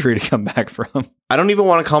easiest injury to come back from. I don't even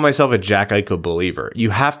want to call myself a Jack Eichel believer. You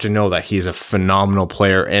have to know that he's a phenomenal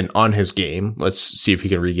player, and on his game, let's see if he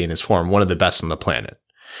can regain his form, one of the best on the planet.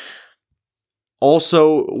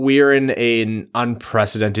 Also, we're in an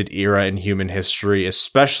unprecedented era in human history,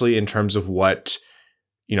 especially in terms of what,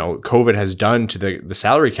 COVID has done to the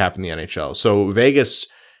salary cap in the NHL. So Vegas,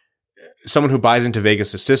 someone who buys into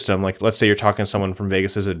Vegas' system, like let's say you're talking to someone from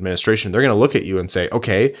Vegas' administration, they're going to look at you and say,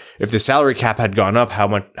 okay, if the salary cap had gone up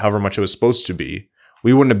however much it was supposed to be,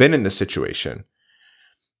 we wouldn't have been in this situation.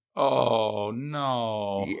 Oh,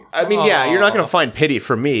 no. I mean, yeah, you're not going to find pity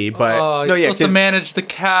for me, but... you're supposed to manage the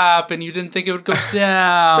cap, and you didn't think it would go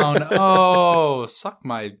down. Oh, suck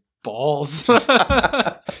my balls. Don't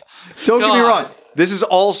get me wrong. This is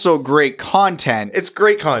also great content. It's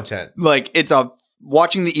great content. Like,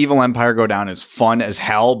 watching the evil empire go down is fun as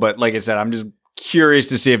hell, but like I said, I'm just curious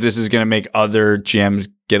to see if this is going to make other GMs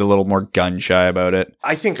get a little more gun shy about it.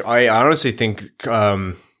 I honestly think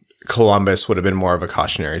Columbus would have been more of a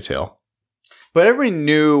cautionary tale. But everybody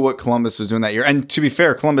knew what Columbus was doing that year. And to be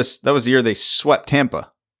fair, Columbus, that was the year they swept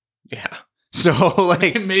Tampa. Yeah. So,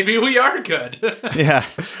 like... Maybe we are good. Yeah.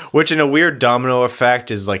 Which, in a weird domino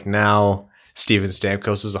effect, is like now Steven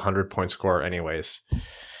Stamkos is a 100-point scorer anyways.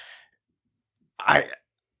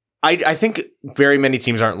 I think very many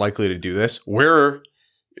teams aren't likely to do this. The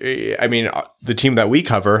team that we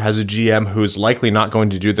cover has a GM who's likely not going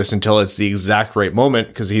to do this until it's the exact right moment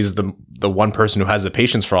because he's the one person who has the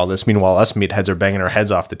patience for all this. Meanwhile, us meatheads are banging our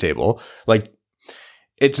heads off the table. Like,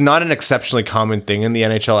 it's not an exceptionally common thing in the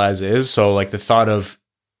NHL as is. So, like, the thought of,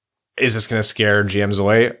 is this going to scare GMs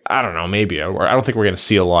away? I don't know. Maybe. I don't think we're going to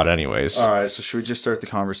see a lot anyways. All right. So should we just start the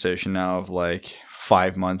conversation now of like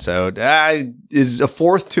 5 months out? Is a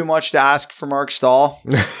fourth too much to ask for Mark Stahl?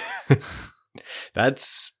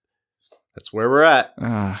 That's where we're at.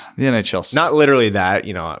 The NHL sucks. Not literally that,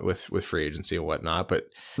 with free agency and whatnot, but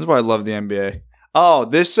this is why I love the NBA. Oh,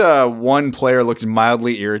 this one player looks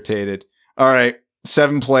mildly irritated. All right.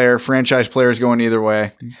 7-player franchise players going either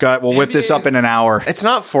way. We'll whip this up in an hour. It's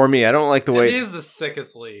not for me. I don't like the way it is the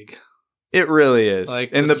sickest league. It really is.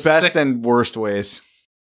 Like in the best and worst ways.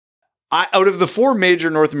 Out of the 4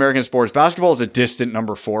 major North American sports, basketball is a distant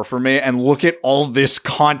number 4 for me. And look at all this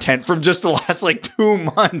content from just the last 2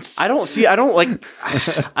 months. I don't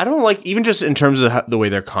like even just in terms of the way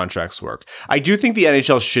their contracts work. I do think the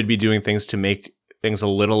NHL should be doing things to make things a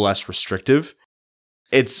little less restrictive.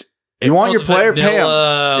 You want your player, pay him.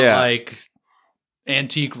 Like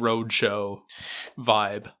Antique Roadshow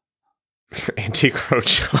vibe. Antique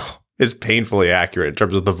Roadshow is painfully accurate in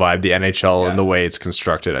terms of the vibe, the NHL, and the way it's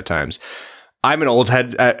constructed at times. I'm an old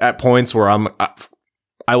head at points where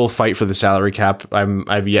I will fight for the salary cap.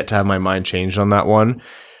 I've yet to have my mind changed on that one.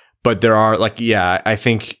 But there are I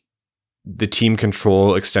think the team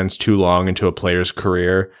control extends too long into a player's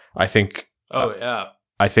career. I think.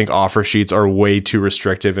 I think offer sheets are way too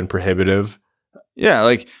restrictive and prohibitive.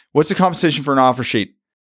 Yeah, what's the compensation for an offer sheet?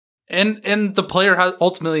 And the player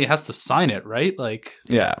ultimately has to sign it, right?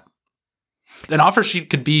 Yeah. An offer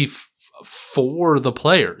sheet could be for the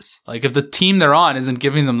players. If the team they're on isn't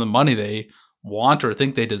giving them the money they want or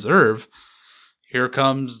think they deserve, here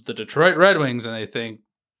comes the Detroit Red Wings and they think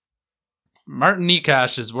Martin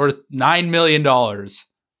Necas is worth $9 million.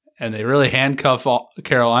 And they really handcuff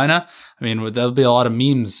Carolina. I mean, there'll be a lot of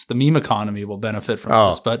memes. The meme economy will benefit from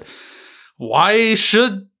this. But why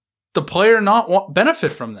should the player not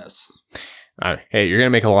benefit from this? Hey, you're going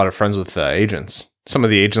to make a lot of friends with agents. Some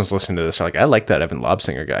of the agents listening to this are like, I like that Evan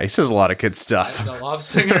Lobsinger guy. He says a lot of good stuff. Evan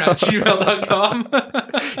Lobsinger at gmail.com.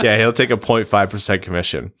 Yeah, he'll take a 0.5%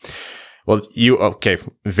 commission. Well,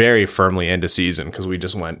 very firmly into season because we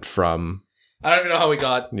just went from... I don't even know how we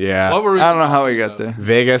got. Yeah. What were we I don't know how we got there.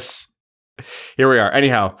 Vegas. Here we are.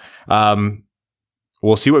 Anyhow,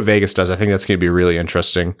 we'll see what Vegas does. I think that's going to be really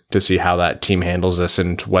interesting to see how that team handles this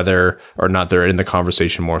and whether or not they're in the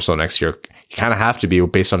conversation more so next year. You kind of have to be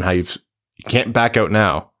based on how you can't back out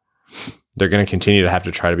now. They're going to continue to have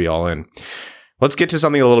to try to be all in. Let's get to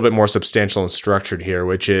something a little bit more substantial and structured here,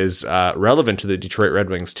 which is relevant to the Detroit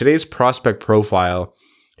Red Wings. Today's prospect profile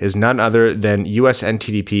is none other than US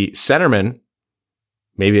NTDP centerman,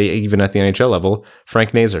 maybe even at the NHL level,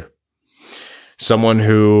 Frank Nazar. Someone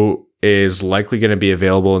who is likely going to be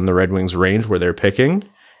available in the Red Wings range where they're picking,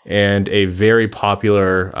 and a very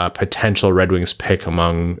popular potential Red Wings pick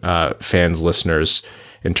among fans, listeners,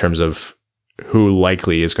 in terms of who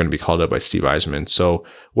likely is going to be called up by Steve Yzerman. So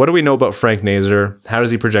what do we know about Frank Nazar? How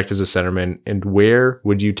does he project as a centerman? And where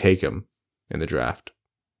would you take him in the draft?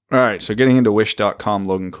 All right, so getting into Wish.com,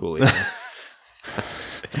 Logan Cooley.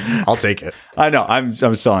 I'll take it. I know I'm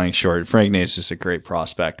selling short. Frank Nazar is a great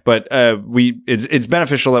prospect, but it's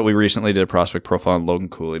beneficial that we recently did a prospect profile on Logan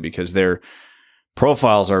Cooley because their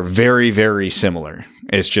profiles are very, very similar.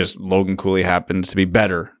 It's just Logan Cooley happens to be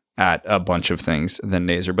better at a bunch of things than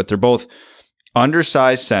Nazar, but they're both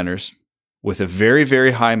undersized centers with a very,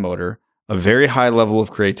 very high motor, a very high level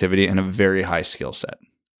of creativity, and a very high skill set.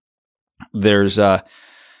 There's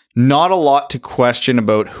not a lot to question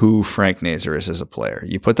about who Frank Nazar is as a player.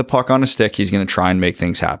 You put the puck on a stick, he's going to try and make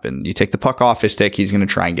things happen. You take the puck off his stick, he's going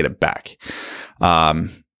to try and get it back.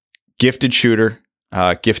 Gifted shooter,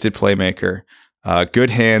 gifted playmaker, good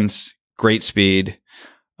hands, great speed.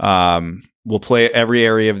 Will play every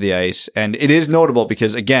area of the ice. And it is notable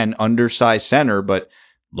because, again, undersized center, but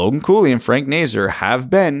Logan Cooley and Frank Nazar have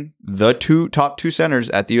been the top two centers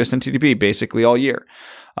at the US NTDP basically all year.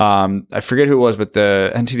 I forget who it was, but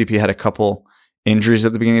the NTDP had a couple injuries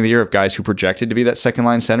at the beginning of the year of guys who projected to be that second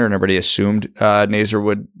line center, and everybody assumed Nazar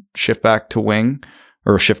would shift back to wing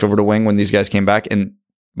or shift over to wing when these guys came back. And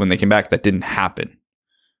when they came back, that didn't happen.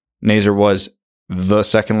 Nazar was the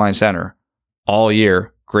second line center all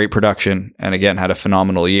year, great production, and again, had a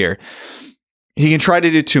phenomenal year. He can try to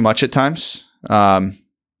do too much at times,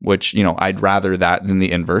 which, I'd rather that than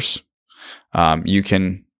the inverse. You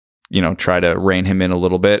can, try to rein him in a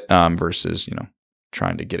little bit versus,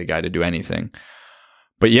 trying to get a guy to do anything.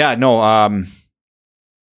 But yeah, no,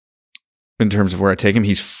 in terms of where I take him,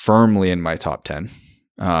 he's firmly in my top 10.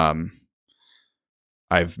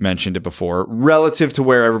 I've mentioned it before. Relative to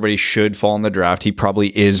where everybody should fall in the draft, he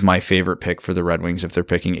probably is my favorite pick for the Red Wings if they're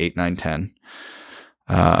picking 8, 9, 10.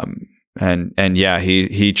 And yeah,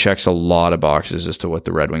 he checks a lot of boxes as to what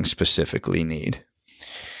the Red Wings specifically need.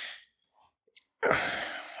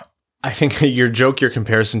 I think your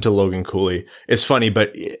comparison to Logan Cooley is funny,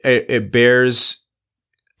 but it bears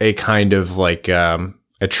a kind of like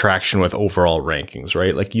attraction with overall rankings,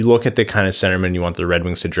 right? Like you look at the kind of centerman you want the Red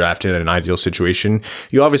Wings to draft in an ideal situation.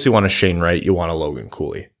 You obviously want a Shane Wright. You want a Logan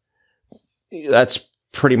Cooley. That's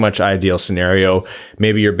pretty much ideal scenario.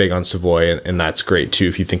 Maybe you're big on Savoy, and that's great too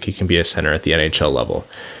if you think he can be a center at the NHL level.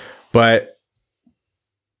 But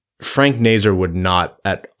Frank Nazar would not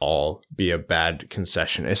at all be a bad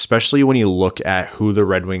concession, especially when you look at who the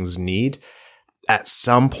Red Wings need. At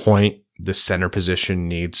some point, the center position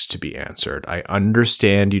needs to be answered. I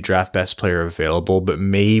understand you draft best player available, but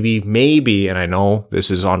maybe, and I know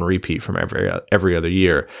this is on repeat from every other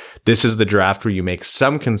year, this is the draft where you make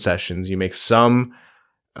some concessions, you make some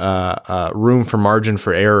room for margin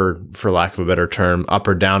for error, for lack of a better term, up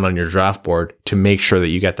or down on your draft board to make sure that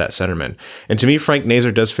you get that centerman. And to me, Frank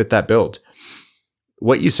Nazar does fit that build.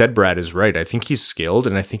 What you said, Brad, is right. I think he's skilled,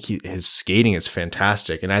 and I think his skating is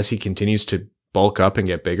fantastic. And as he continues to bulk up and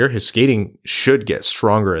get bigger, his skating should get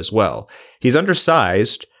stronger as well. He's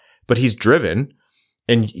undersized, but he's driven,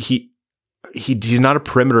 and he's not a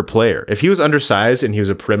perimeter player. If he was undersized and he was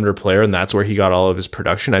a perimeter player and that's where he got all of his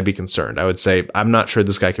production, I'd be concerned. I would say, I'm not sure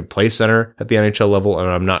this guy could play center at the NHL level, and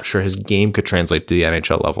I'm not sure his game could translate to the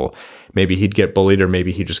NHL level. Maybe he'd get bullied, or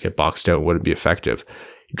maybe he'd just get boxed out and wouldn't be effective.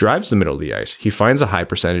 He drives the middle of the ice. He finds a high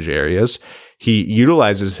percentage areas. He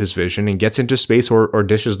utilizes his vision and gets into space or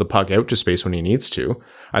dishes the puck out to space when he needs to.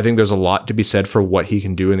 I think there's a lot to be said for what he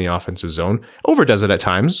can do in the offensive zone. Overdoes it at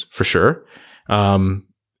times, for sure.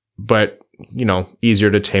 But, easier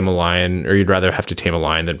to tame a lion, or you'd rather have to tame a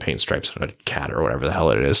lion than paint stripes on a cat or whatever the hell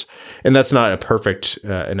it is. And that's not a perfect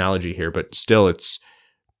analogy here, but still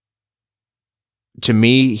to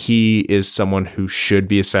me, he is someone who should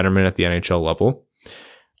be a centerman at the NHL level.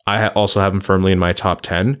 I also have him firmly in my top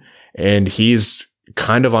 10, and he's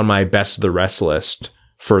kind of on my best of the rest list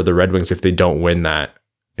for the Red Wings if they don't win that,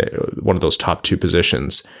 one of those top two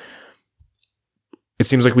positions. It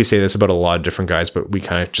seems like we say this about a lot of different guys, but we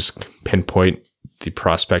kind of just pinpoint the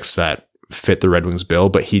prospects that fit the Red Wings bill,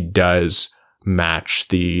 but he does match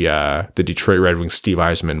the Detroit Red Wings Steve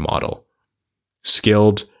Yzerman model.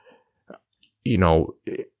 Skilled,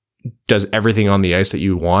 does everything on the ice that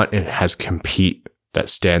you want, and has compete that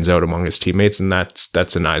stands out among his teammates, and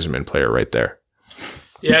that's an Yzerman player right there.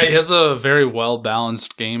 Yeah, he has a very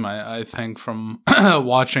well-balanced game, I think, from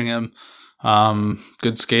watching him.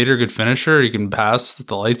 Good skater, good finisher. He can pass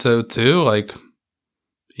the lights out too. Like,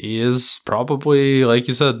 he is probably, like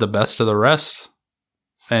you said, the best of the rest.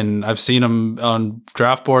 And I've seen him on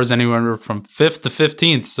draft boards anywhere from 5th to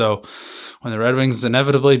 15th. So when the Red Wings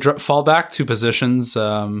inevitably fall back 2 positions,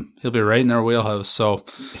 he'll be right in their wheelhouse. So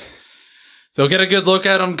they'll get a good look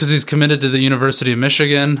at him because he's committed to the University of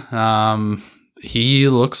Michigan. He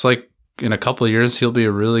looks like in a couple of years he'll be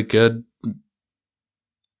a really good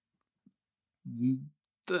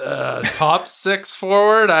top 6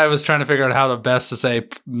 forward. I was trying to figure out how to best to say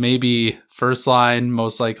maybe first line,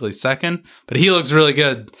 most likely second, but he looks really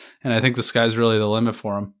good, and I think the sky's really the limit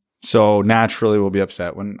for him. So naturally we'll be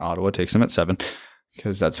upset when Ottawa takes him at 7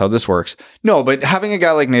 because that's how this works. No, but having a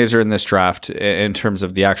guy like Nazar in this draft in terms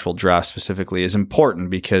of the actual draft specifically is important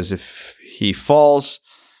because if he falls,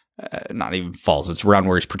 not even falls, it's around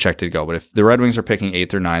where he's projected to go. But if the Red Wings are picking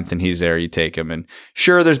 8th or 9th and he's there, you take him. And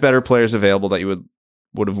sure, there's better players available that you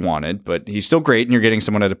would have wanted, but he's still great and you're getting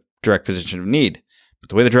someone at a direct position of need. But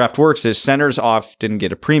the way the draft works is centers often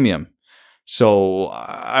get a premium. So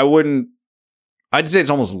I'd say it's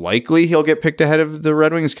almost likely he'll get picked ahead of the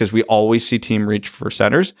Red Wings because we always see team reach for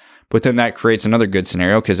centers. But then that creates another good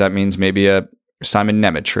scenario because that means maybe a Simon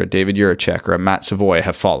Nemec or a David Jiricek or a Matt Savoy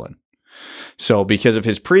have fallen. So because of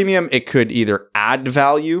his premium, it could either add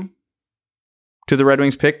value to the Red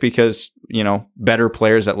Wings pick because, better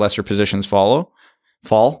players at lesser positions fall,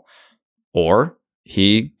 or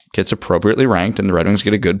he gets appropriately ranked and the Red Wings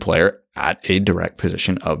get a good player at a direct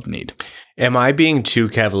position of need. Am I being too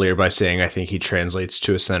cavalier by saying I think he translates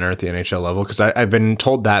to a center at the NHL level? Because I've been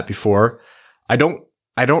told that before. I don't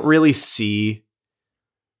really see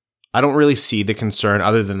the concern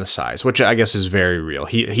other than the size, which I guess is very real.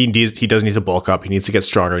 He does need to bulk up. He needs to get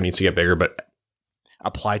stronger. He needs to get bigger, but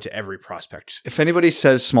apply to every prospect. If anybody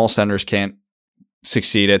says small centers can't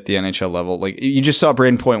succeed at the NHL level, like you just saw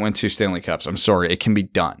Braden Point win 2 Stanley Cups. I'm sorry. It can be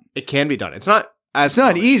done. It can be done. It's not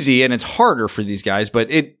easy and it's harder for these guys, but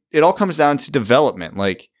it all comes down to development.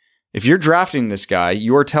 Like if you're drafting this guy,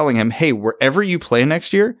 you are telling him, hey, wherever you play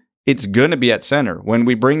next year, it's going to be at center. When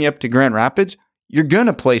we bring you up to Grand Rapids, you're going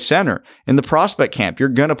to play center. In the prospect camp, you're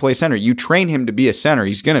going to play center. You train him to be a center.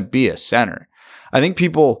 He's going to be a center. I think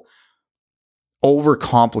people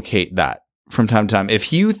overcomplicate that from time to time.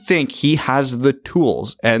 If you think he has the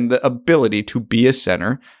tools and the ability to be a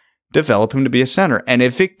center, develop him to be a center. And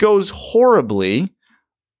if it goes horribly,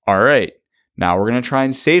 all right, now we're going to try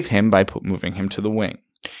and save him by moving him to the wing.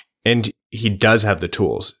 And he does have the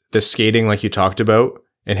tools. The skating, like you talked about,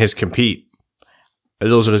 and his compete.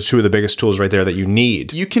 Those are the 2 of the biggest tools right there that you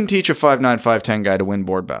need. You can teach a 5'9", 5'10" guy to win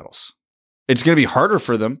board battles. It's going to be harder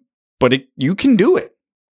for them, but you can do it.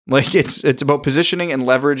 Like it's about positioning and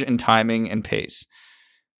leverage and timing and pace.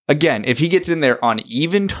 Again, if he gets in there on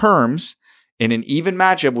even terms in an even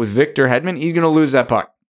matchup with Victor Hedman, he's going to lose that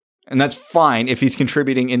puck. And that's fine if he's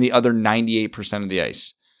contributing in the other 98% of the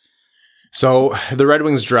ice. So the Red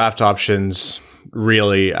Wings draft options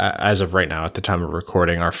really, as of right now, at the time of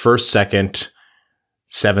recording, are 1st, 2nd,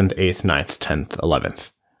 7th, 8th, 9th, 10th,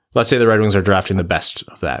 11th. Let's say the Red Wings are drafting the best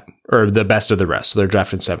of that, or the best of the rest. So they're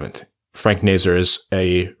drafting 7th. Frank Nazar is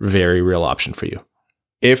a very real option for you.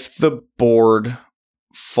 If the board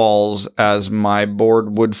falls as my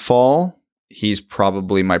board would fall, he's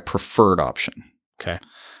probably my preferred option. Okay.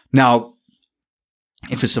 Now,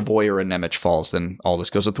 if a Savoy or a Nemec falls, then all this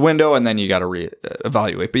goes out the window, and then you got to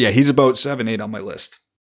reevaluate. But yeah, he's about 7-8 on my list.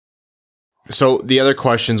 So the other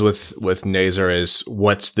questions with Nazar is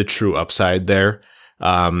what's the true upside there?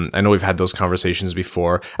 I know we've had those conversations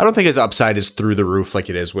before. I don't think his upside is through the roof like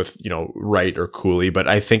it is with, Wright or Cooley, but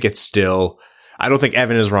I think it's still, I don't think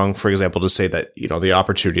Evan is wrong, for example, to say that, the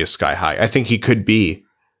opportunity is sky high. I think he could be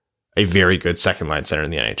a very good second line center in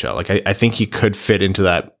the NHL. Like I think he could fit into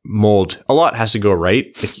that mold. A lot has to go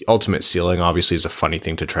right. The ultimate ceiling obviously is a funny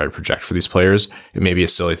thing to try to project for these players. It may be a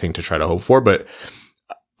silly thing to try to hope for, but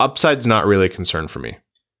upside's not really a concern for me.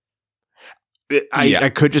 I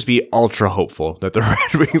could just be ultra hopeful that the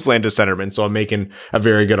Red Wings land a centerman, so I'm making a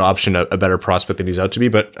very good option, a better prospect than he's out to be,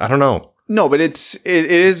 but I don't know. No, but it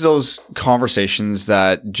is those conversations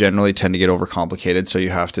that generally tend to get overcomplicated, so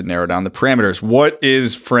you have to narrow down the parameters. What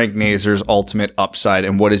is Frank Nazar's ultimate upside,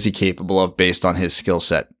 and what is he capable of based on his skill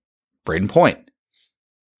set? Braden Point.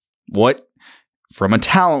 What, from a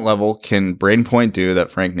talent level, can Braden Point do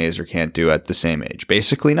that Frank Nazar can't do at the same age?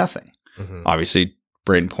 Basically nothing. Mm-hmm. Obviously,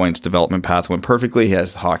 Braden Point's development path went perfectly. He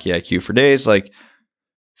has the hockey IQ for days. Like,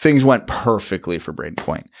 things went perfectly for Braden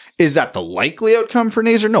Point. Is that the likely outcome for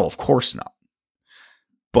Nazar? No, of course not.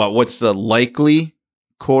 But what's the likely,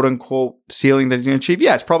 quote unquote, ceiling that he's going to achieve?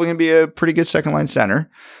 Yeah, it's probably going to be a pretty good second line center.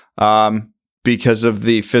 Because of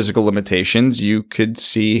the physical limitations, you could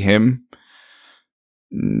see him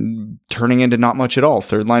turning into not much at all.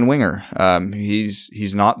 Third line winger.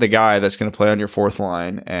 He's not the guy that's going to play on your fourth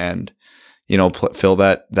line and fill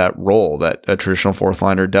that role that a traditional fourth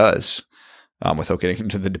liner does, without getting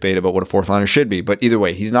into the debate about what a fourth liner should be. But either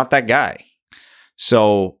way, he's not that guy.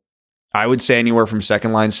 So I would say anywhere from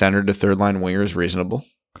second line center to third line winger is reasonable.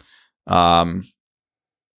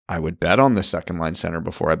 I I would bet on the second line center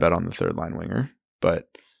before I bet on the third line winger. But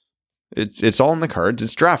it's all in the cards.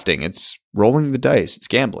 It's drafting. It's rolling the dice. It's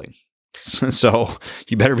gambling. So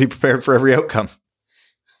you better be prepared for every outcome.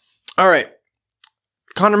 All right.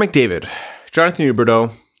 Connor McDavid, Jonathan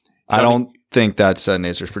Huberdeau. I don't think that's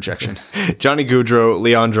Nazar's projection. Johnny Gaudreau,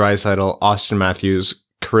 Leon Draisaitl, Austin Matthews,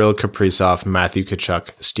 Kirill Kaprizov, Matthew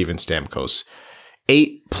Tkachuk, Steven Stamkos.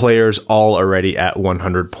 8 players all already at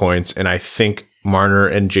 100 points, and I think Marner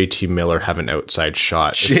and JT Miller have an outside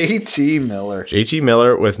shot. JT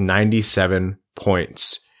Miller with 97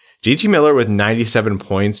 points. JT Miller with 97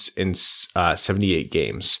 points in 78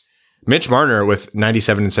 games. Mitch Marner with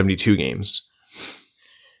 97 and 72 games.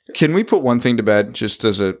 Can we put one thing to bed, just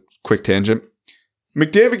as a quick tangent?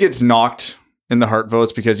 McDavid gets knocked in the Hart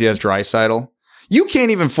votes because he has Draisaitl. You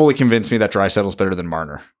can't even fully convince me that Draisaitl's better than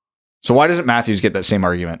Marner. So why doesn't Matthews get that same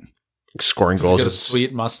argument? Scoring goals is a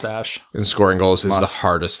sweet mustache. And scoring goals is the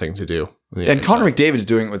hardest thing to do. And Connor McDavid's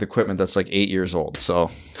doing it with equipment that's like 8 years old. So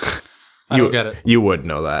I don't get it. You would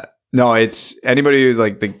know that. No, it's anybody who's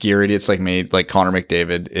like the gear idiots like me, like Connor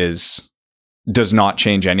McDavid does not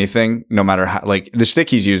change anything, no matter how, like the stick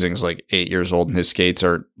he's using is like 8 years old and his skates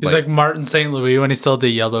are He's like Martin St. Louis when he still had the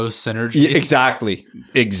yellow synergy. Yeah,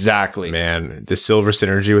 exactly. Man, the silver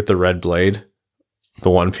synergy with the red blade, the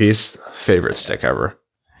one piece, favorite stick ever.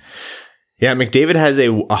 Yeah, McDavid has a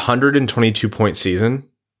 122 point season.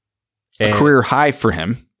 A career high for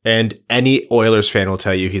him. And any Oilers fan will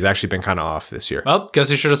tell you he's actually been kind of off this year. Well, guess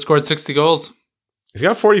he should have scored 60 goals. He's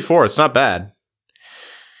got 44. It's not bad.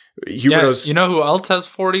 Yeah, you know who else has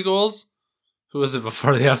 40 goals? Who was it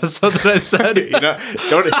before the episode that I said?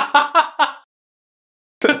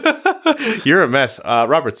 You're a mess.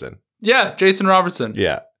 Robertson. Yeah, Jason Robertson.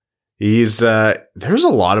 Yeah. He's there's a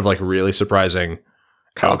lot of like really surprising.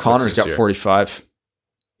 Kyle Connor's got 45.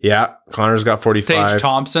 Yeah, Connor's got 45. Tage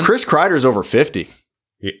Thompson. Chris Kreider's over 50.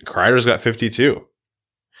 Kreider's got 52.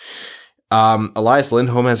 Elias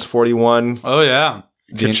Lindholm has 41. Oh yeah.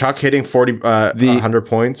 Tkachuk hitting 100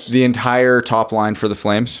 points. The entire top line for the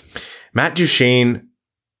Flames. Matt Duchene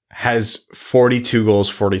has 42 goals,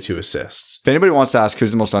 42 assists. If anybody wants to ask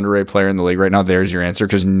who's the most underrated player in the league right now, there's your answer,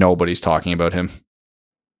 because nobody's talking about him.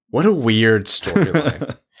 What a weird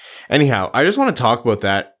storyline. Anyhow, I just want to talk about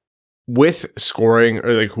that with scoring,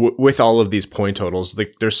 or like with all of these point totals.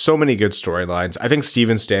 Like, there's so many good storylines. I think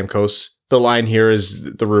Steven Stamkos, the line here is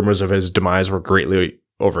the rumors of his demise were greatly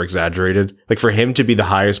over-exaggerated. Like, for him to be the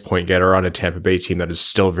highest point getter on a Tampa Bay team that is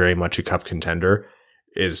still very much a cup contender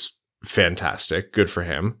is fantastic. Good for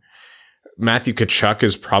him. Matthew Tkachuk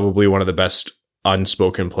is probably one of the best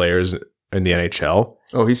unspoken players in the NHL.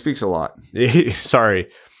 Oh, he speaks a lot. Sorry.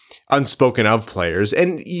 Unspoken of players.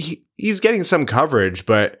 And he's getting some coverage,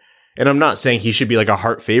 and I'm not saying he should be like a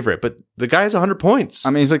Hart favorite, but the guy has 100 points.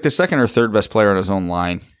 I mean, he's like the second or third best player on his own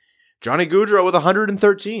line. Johnny Gaudreau with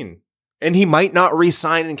 113. And he might not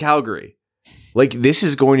re-sign in Calgary. Like, this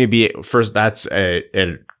is going to be, first, that's a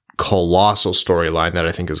colossal storyline that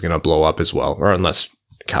I think is going to blow up as well. Or unless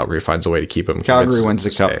Calgary finds a way to keep him. Calgary wins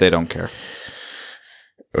the cup. They don't care.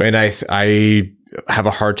 And I have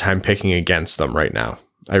a hard time picking against them right now.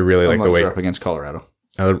 I really like the way. They're up against Colorado.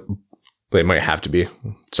 They might have to be at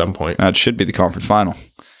some point. That should be the conference final.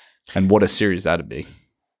 And what a series that'd be.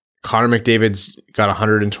 Connor McDavid's got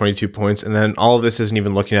 122 points, and then all of this isn't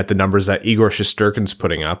even looking at the numbers that Igor Shesterkin's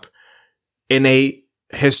putting up in a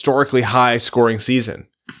historically high scoring season.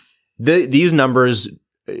 These numbers,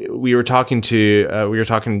 we were talking in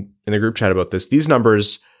the group chat about this. These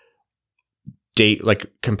numbers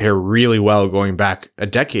compare really well going back a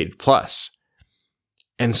decade plus,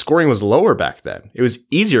 and scoring was lower back then. It was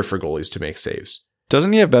easier for goalies to make saves.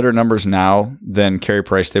 Doesn't he have better numbers now than Carey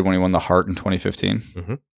Price did when he won the Hart in 2015?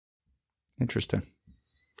 Mm-hmm. Interesting.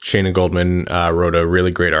 Shayna Goldman wrote a really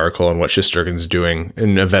great article on what Shesterkin's doing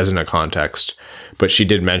in a Vezina context, but she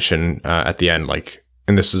did mention at the end,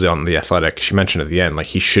 and this is on The Athletic, she mentioned at the end,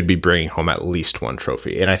 he should be bringing home at least one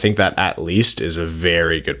trophy. And I think that at least is a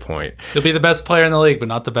very good point. He'll be the best player in the league, but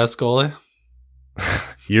not the best goalie.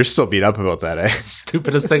 You're still beat up about that, eh?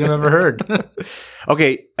 Stupidest thing I've ever heard.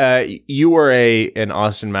 Okay, you were an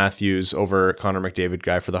Austin Matthews over Connor McDavid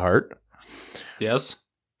guy for the Hart. Yes.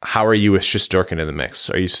 How are you with Shesterkin in the mix?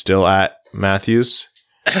 Are you still at Matthews?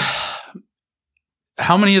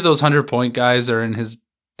 How many of those 100-point guys are in his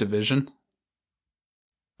division?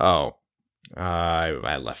 Oh,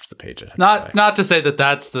 I left the page. Not to say that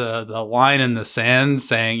that's the line in the sand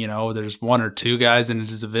saying, there's one or two guys in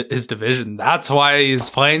his division. That's why he's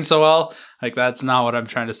playing so well. That's not what I'm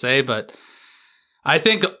trying to say. But I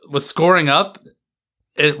think with scoring up,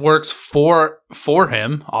 it works for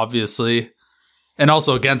him, obviously. And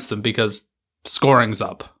also against them because scoring's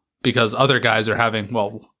up. Because other guys are having,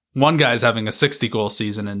 one guy's having a 60-goal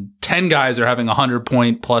season and 10 guys are having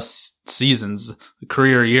 100-point-plus seasons,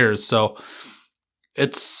 career years. So I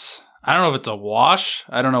don't know if it's a wash.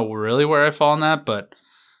 I don't know really where I fall on that, but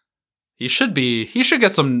he should get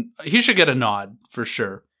a nod for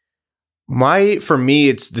sure. For me,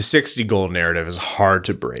 it's the 60-goal narrative is hard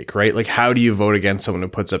to break, right? Like, how do you vote against someone who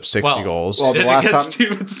puts up 60 goals? Well, the last time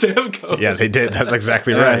Steven Stamkos. Yeah, they did. That's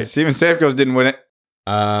exactly right. Steven Stamkos didn't win it.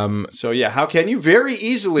 So yeah, how can you? Very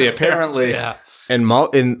easily, apparently. Yeah. And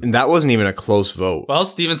that wasn't even a close vote. Well,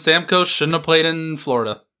 Steven Stamkos shouldn't have played in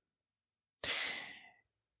Florida.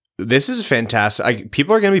 This is fantastic.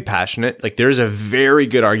 People are going to be passionate. Like, there's a very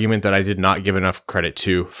good argument that I did not give enough credit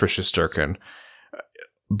to for Shesterkin.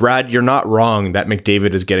 Brad, you're not wrong that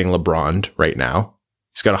McDavid is getting LeBron'd right now.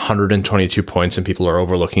 He's got 122 points and people are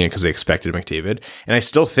overlooking it because they expected McDavid. And I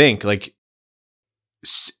still think, like,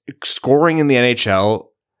 scoring in the NHL,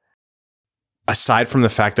 aside from the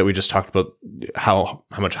fact that we just talked about how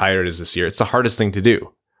much higher it is this year, it's the hardest thing to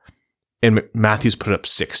do. And Matthews put up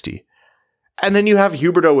 60. And then you have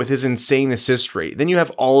Huberdeau with his insane assist rate. Then you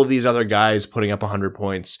have all of these other guys putting up 100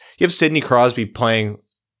 points. You have Sidney Crosby playing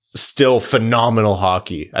still phenomenal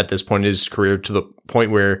hockey at this point in his career, to the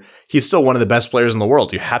point where he's still one of the best players in the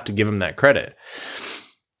world. You have to give him that credit.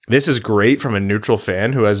 This is great from a neutral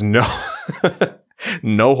fan who has no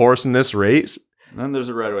horse in this race. And then there's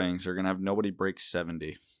the Red Wings. They're going to have nobody break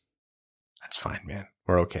 70. That's fine, man.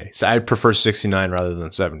 We're okay. So I'd prefer 69 rather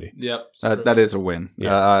than 70. Yep. That is a win.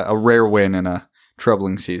 Yeah. A rare win in a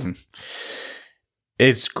troubling season.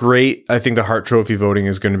 It's great. I think the Hart Trophy voting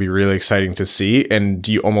is going to be really exciting to see. And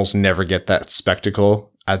you almost never get that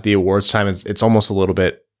spectacle at the awards time. It's almost a little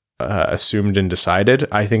bit assumed and decided.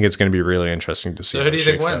 I think it's going to be really interesting to see. So who do you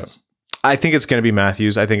think wins? I think it's going to be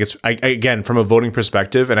Matthews. I think again, from a voting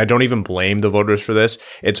perspective, and I don't even blame the voters for this,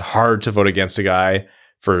 it's hard to vote against a guy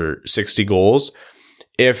for 60 goals.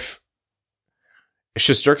 If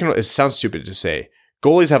Shesterkin, it sounds stupid to say,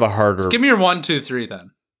 goalies have a harder... Just give me your 1, 2, 3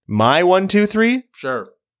 then. My 1, 2, 3? Sure.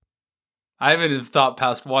 I haven't even thought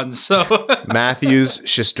past one, so... Matthews,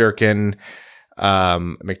 Shesterkin,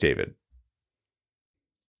 McDavid.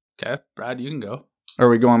 Okay, Brad, you can go. Are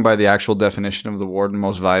we going by the actual definition of the award and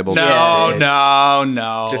most valuable? No.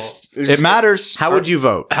 It matters. How would you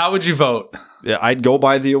vote? How would you vote? Yeah, I'd go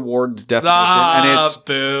by the awards definition, and it's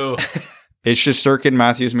boo. It's Shesterkin,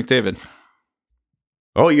 Matthews, McDavid.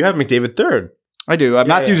 Oh, you have McDavid third. I do.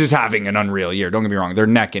 Matthews is having an unreal year. Don't get me wrong; they're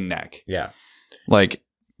neck and neck. Yeah, but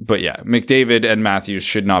yeah, McDavid and Matthews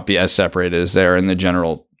should not be as separated as they're in the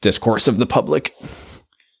general discourse of the public.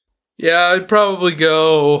 Yeah, I'd probably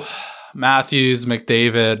go Matthews,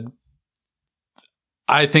 McDavid.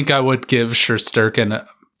 I think I would give Shesterkin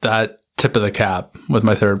that tip of the cap with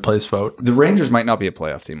my third place vote. The Rangers might not be a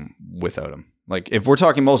playoff team without him. Like, if we're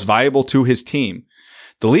talking most valuable to his team,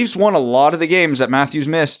 the Leafs won a lot of the games that Matthews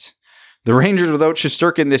missed. The Rangers without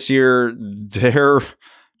Shesterkin this year, they're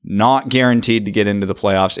not guaranteed to get into the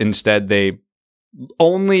playoffs. Instead, they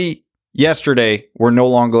only yesterday were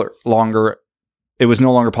it was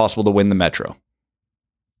no longer possible to win the Metro.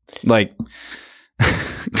 Like,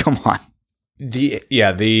 come on. The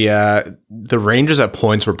Rangers at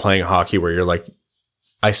points were playing hockey where you're like,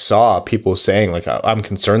 I saw people saying, like, I'm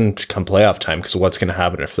concerned come playoff time because what's going to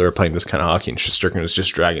happen if they're playing this kind of hockey and Shesterkin was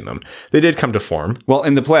just dragging them. They did come to form. Well,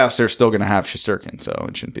 in the playoffs, they're still going to have Shesterkin, so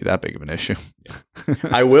it shouldn't be that big of an issue.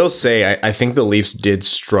 I will say, I think the Leafs did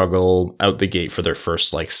struggle out the gate for their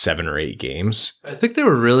first, 7 or 8 games. I think they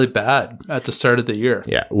were really bad at the start of the year.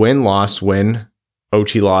 Yeah. Win, loss, win.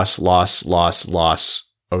 OT loss, loss, loss,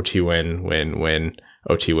 loss. OT win, win, win.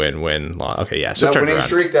 OT win, loss. Okay, yeah. So that winning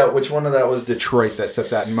streak, which one of that was Detroit that set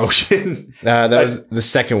that in motion? That was the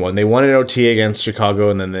second one. They won an OT against Chicago,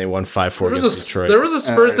 and then they won 5-4 against Detroit. There was a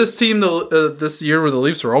spurt this team this year where the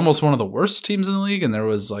Leafs were almost one of the worst teams in the league, and there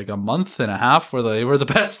was a month and a half where they were the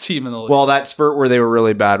best team in the league. Well, that spurt where they were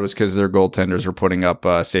really bad was because their goaltenders were putting up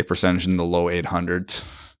save percentage in the low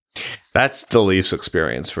 800s. That's the Leafs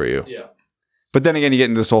experience for you. Yeah. But then again, you get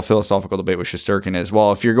into this whole philosophical debate with Shesterkin as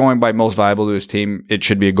well. If you're going by most valuable to his team, it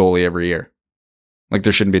should be a goalie every year.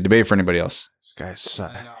 There shouldn't be a debate for anybody else. This guy's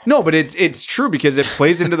suck. No, but it's true because it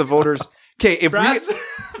plays into the voters. Okay,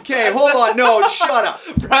 hold on. No, shut up.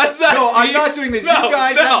 I'm not doing this. You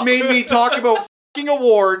guys have made me talk about fucking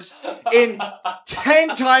awards in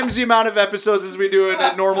 10 times the amount of episodes as we do in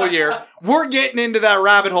a normal year. We're getting into that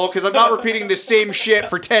rabbit hole because I'm not repeating the same shit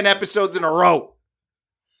for 10 episodes in a row.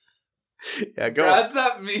 Yeah, go. Brad's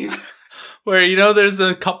that meme where there's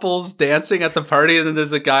the couples dancing at the party and then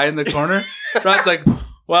there's a guy in the corner. Brad's like,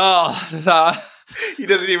 well, He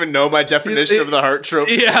doesn't even know my definition of the Hart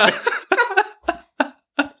Trophy. Yeah.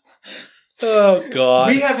 Oh, God.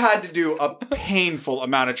 We have had to do a painful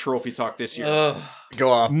amount of trophy talk this year. Go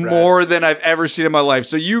off, Brad. More than I've ever seen in my life.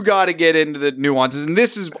 So you got to get into the nuances. And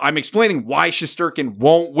I'm explaining why Shesterkin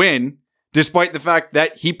won't win, despite the fact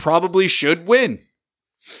that he probably should win.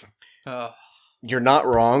 You're not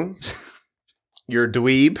wrong. You're a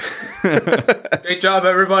dweeb. Great job,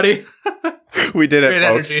 everybody. We did it, Great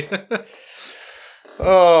folks. energy.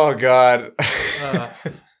 Oh, God.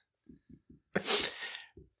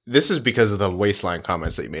 This is because of the waistline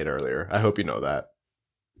comments that you made earlier. I hope you know that.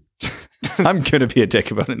 I'm going to be a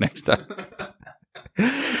dick about it next time.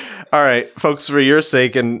 All right, folks, for your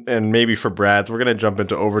sake and maybe for Brad's, we're going to jump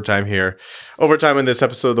into overtime here. Overtime in this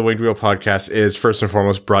episode of the Winged Wheel podcast is first and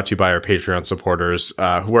foremost brought to you by our Patreon supporters,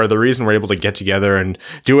 who are the reason we're able to get together and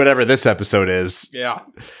do whatever this episode is. Yeah.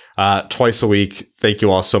 Twice a week. Thank you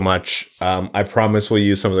all so much. I promise we'll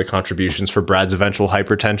use some of the contributions for Brad's eventual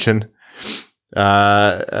hypertension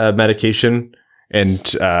medication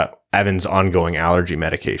and Evan's ongoing allergy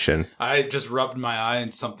medication. I just rubbed my eye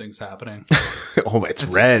and something's happening. Oh, it's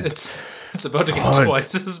red. It's about to get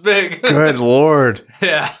twice as big. Good Lord.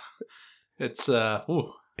 Yeah. It's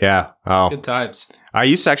ooh, Yeah. Oh. good times. I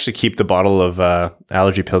used to actually keep the bottle of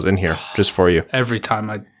allergy pills in here just for you. Every time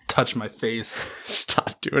I touch my face.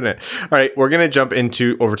 Stop doing it. All right. We're going to jump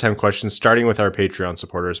into overtime questions, starting with our Patreon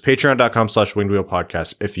supporters.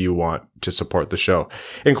 Patreon.com/wingedwheelpodcast if you want to support the show.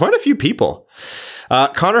 And quite a few people.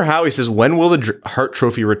 Connor Howie says, when will the Hart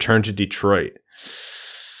Trophy return to Detroit?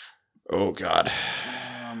 Oh, God.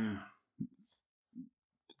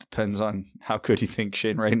 Depends on how good you think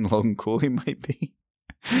Shane Wright and Logan Cooley might be.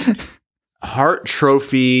 Hart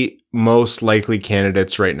Trophy most likely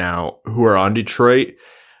candidates right now who are on Detroit.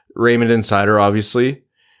 Raymond and Seider, obviously.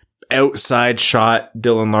 Outside shot,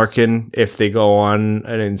 Dylan Larkin, if they go on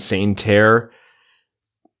an insane tear.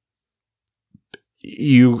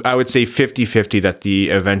 I would say 50-50 that the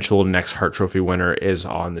eventual next Hart Trophy winner is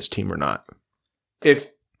on this team or not.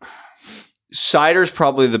 If Seider's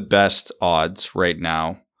probably the best odds right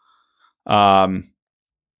now.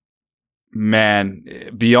 Man,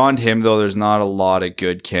 beyond him, though, there's not a lot of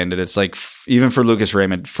good candidates. Like, even for Lucas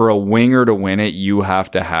Raymond, for a winger to win it, you have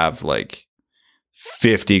to have like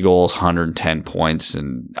 50 goals, 110 points.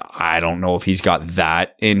 And I don't know if he's got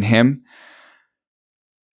that in him.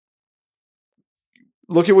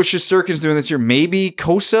 Look at what Shesterkin's doing this year. Maybe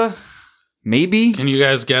Kosa? Maybe? Can you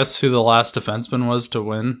guys guess who the last defenseman was to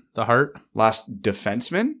win the Hart? Last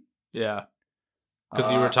defenseman? Yeah.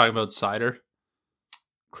 Because you were talking about Seider.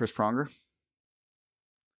 Chris Pronger?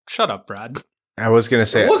 Shut up, Brad. I was going to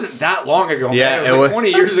say It wasn't that long ago. Yeah, man. It was like 20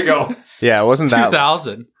 years ago. Yeah, it wasn't that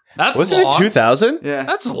 2000. That's Wasn't long. it 2000? Yeah.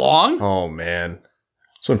 That's long. Oh, man.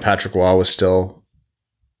 That's when Patrick Waugh was still...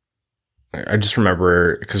 I just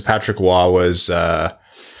remember because Patrick Waugh was...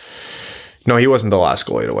 No, he wasn't the last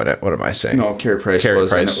goalie to win it. What am I saying? No, Carey Price Carey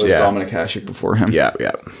was, and Price, it was yeah. Dominic Hasek before him. Yeah.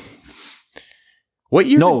 What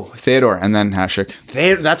year? No, Theodore, and then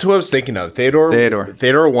Hasek. That's who I was thinking of.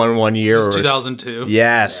 Theodore won 1 year. It was 2002.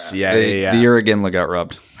 Yes. Yeah. The year Iginla got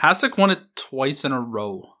rubbed. Hasek won it twice in a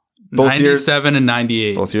row. Both 97 and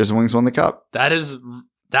 98. Both years the Wings won the Cup. That is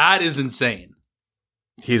insane.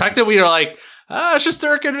 The fact that we are like,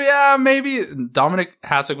 Shesterkin, yeah, maybe. Dominic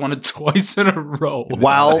Hasek won it twice in a row.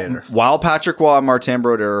 While Patrick Waugh and Martin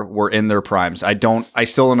Brodeur were in their primes, I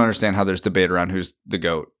still don't understand how there's debate around who's the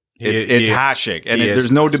GOAT. It's Hasek, and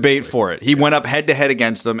there's no debate for it. He went up head to head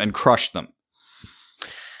against them and crushed them.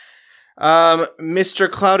 Mr.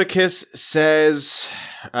 Cloudicus says,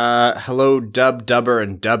 hello, Dubber,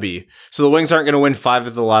 and Dubby. So the Wings aren't going to win 5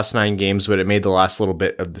 of the last 9 games, but it made the last little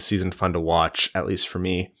bit of the season fun to watch, at least for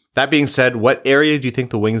me. That being said, what area do you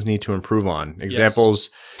think the Wings need to improve on?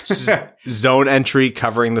 Examples, zone entry,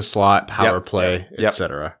 covering the slot, power play,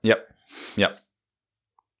 etc.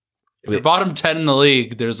 If you're bottom 10 in the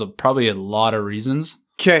league, there's probably a lot of reasons.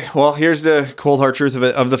 Okay, well, here's the cold hard truth of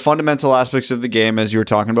it. Of the fundamental aspects of the game, as you were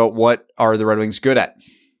talking about, what are the Red Wings good at?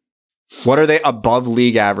 What are they above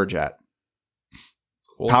league average at?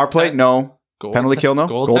 Power play? No. Penalty kill? No.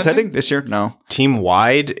 Goaltending? This year? No. Team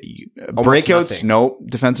wide? Breakouts? Nothing. Nope.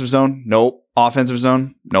 Defensive zone? Nope. Offensive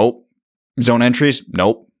zone? Nope. Zone entries?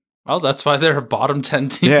 Nope. Well, that's why they're a bottom 10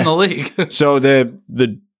 team in the league. So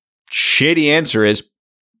the shitty answer is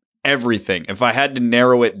everything. If I had to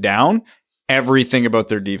narrow it down, everything about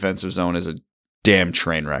their defensive zone is a damn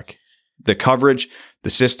train wreck. The coverage,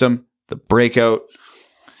 the system, the breakout.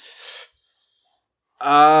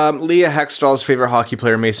 Leah Hextall's favorite hockey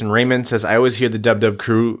player, Mason Raymond, says, I always hear the Dub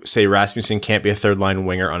crew say Rasmussen can't be a third-line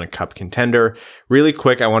winger on a cup contender. Really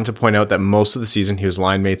quick, I wanted to point out that most of the season he was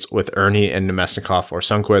line mates with Ernie and Nemesnikov or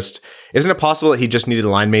Sundqvist. Isn't it possible that he just needed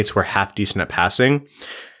line mates who were half decent at passing?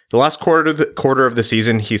 The last quarter of the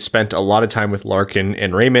season, he spent a lot of time with Larkin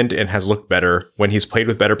and Raymond and has looked better. When he's played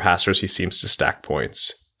with better passers, he seems to stack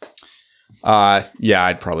points. Yeah,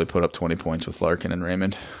 I'd probably put up 20 points with Larkin and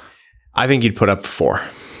Raymond. I think you'd put up 4.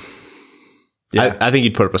 Yeah. I think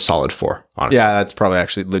you'd put up a solid 4, honestly. Yeah, that's probably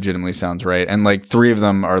actually legitimately sounds right. And like 3 of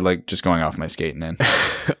them are like just going off my skating in.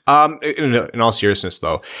 In all seriousness,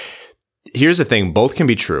 though, here's the thing. Both can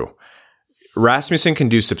be true. Rasmussen can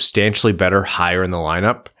do substantially better higher in the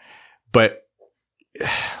lineup. But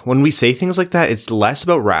when we say things like that, it's less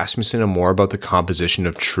about Rasmussen and more about the composition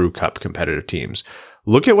of true cup competitive teams.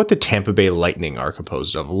 Look at what the Tampa Bay Lightning are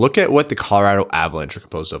composed of. Look at what the Colorado Avalanche are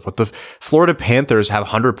composed of. What the Florida Panthers have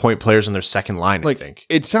 100-point players on their second line, I think.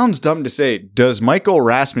 It sounds dumb to say, does Michael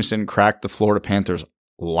Rasmussen crack the Florida Panthers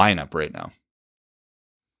lineup right now?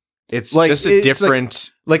 It's like, just a different...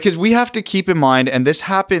 Because we have to keep in mind, and this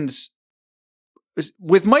happens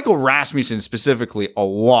with Michael Rasmussen specifically a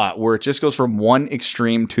lot, where it just goes from one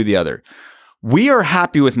extreme to the other. We are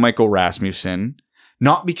happy with Michael Rasmussen,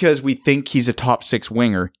 not because we think he's a top 6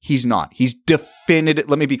 winger. He's not. Let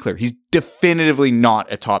me be clear. He's definitively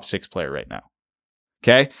not a top 6 player right now.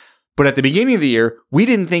 Okay? But at the beginning of the year, we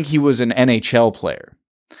didn't think he was an NHL player.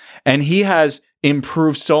 And he has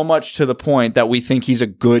improved so much to the point that we think he's a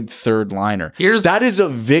good third liner. That is a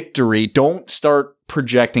victory. Don't start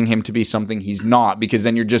projecting him to be something he's not, because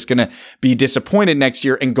then you're just going to be disappointed next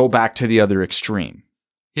year and go back to the other extreme.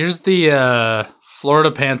 Here's the Florida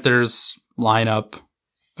Panthers lineup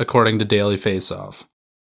according to Daily Faceoff.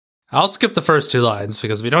 I'll skip the first 2 lines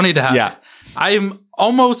because we don't need to have it. I'm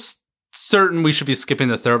almost certain we should be skipping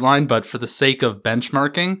the third line, but for the sake of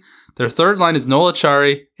benchmarking, their third line is Noel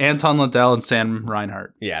Acciari, Anton Lundell, and Sam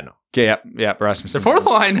Reinhart. Yeah, no. Okay, yeah, Rasmussen. Their fourth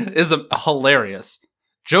line is hilarious.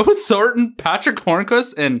 Joe Thornton, Patrick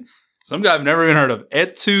Hornquist, and some guy I've never even heard of,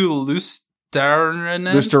 Eetu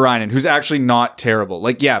Luostarinen, who's actually not terrible.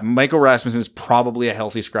 Michael Rasmussen is probably a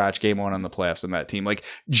healthy scratch game 1 on the playoffs on that team.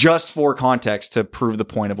 Just for context to prove the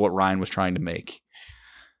point of what Ryan was trying to make.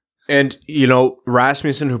 And,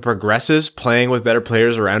 Rasmussen, who progresses playing with better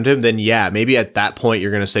players around him, then maybe at that point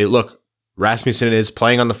you're going to say, look, Rasmussen is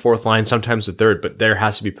playing on the fourth line, sometimes the third, but there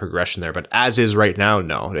has to be progression there. But as is right now,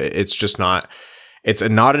 no, it's just not. It's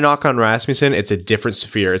not a knock on Rasmussen. It's a different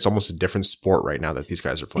sphere. It's almost a different sport right now that these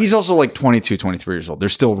guys are playing. He's also 22, 23 years old.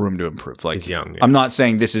 There's still room to improve. He's young. Yeah. I'm not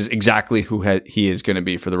saying this is exactly who he is going to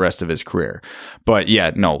be for the rest of his career. But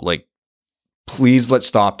please let's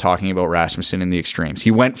stop talking about Rasmussen in the extremes.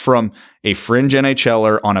 He went from a fringe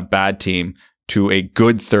NHLer on a bad team to a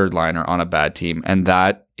good third liner on a bad team. And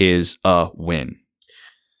that is a win.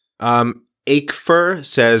 Aikfer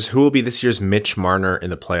says, who will be this year's Mitch Marner in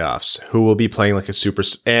the playoffs? Who will be playing like a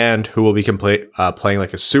superstar, and who will be playing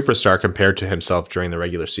like a superstar compared to himself during the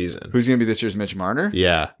regular season? Who's going to be this year's Mitch Marner?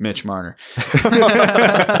 Yeah. Mitch Marner.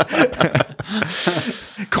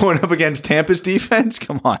 Going up against Tampa's defense?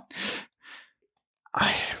 Come on.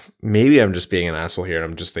 Maybe I'm just being an asshole here and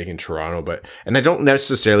I'm just thinking Toronto, and I don't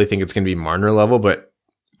necessarily think it's going to be Marner level, but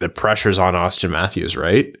the pressure's on Austin Matthews,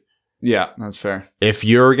 right? Yeah, that's fair. If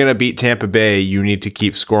you're going to beat Tampa Bay, you need to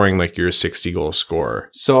keep scoring like you're a 60-goal scorer.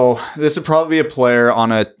 So this would probably be a player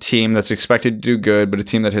on a team that's expected to do good, but a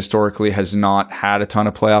team that historically has not had a ton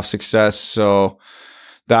of playoff success. So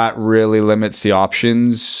that really limits the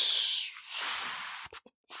options.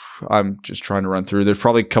 I'm just trying to run through. There's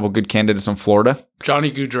probably a couple good candidates on Florida.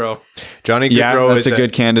 Johnny Gaudreau. That's a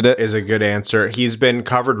good candidate. Is a good answer. He's been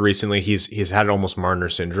covered recently. He's had almost Marner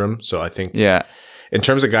syndrome. So I think in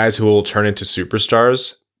terms of guys who will turn into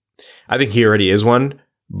superstars, I think he already is one.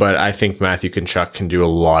 But I think Matthew Tkachuk can do a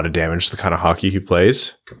lot of damage to the kind of hockey he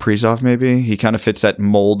plays. Kaprizov, maybe. He kind of fits that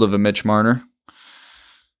mold of a Mitch Marner.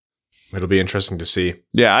 It'll be interesting to see.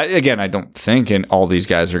 Yeah, I don't think all these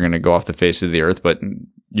guys are going to go off the face of the earth, but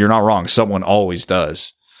you're not wrong. Someone always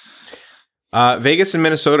does. Vegas and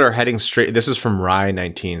Minnesota are heading straight. This is from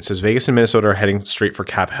Rye19. It says Vegas and Minnesota are heading straight for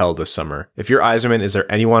cap hell this summer. If you're Yzerman, is there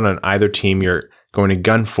anyone on either team you're going to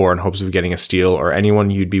gun for in hopes of getting a steal, or anyone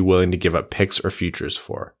you'd be willing to give up picks or futures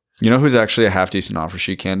for? You know who's actually a half decent offer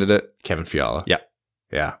sheet candidate? Kevin Fiala.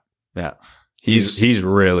 Yeah. He's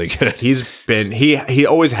really good. He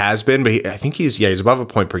always has been, but I think he's above a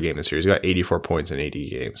point per game this year. He's got 84 points in 80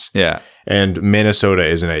 games. Yeah. And Minnesota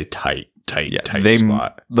is in a tight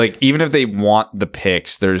spot. Even if they want the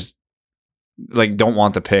picks, don't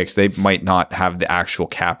want the picks, they might not have the actual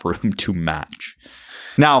cap room to match.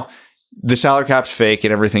 Now, the salary cap's fake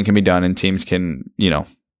and everything can be done and teams can,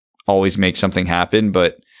 always make something happen.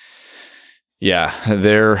 But yeah,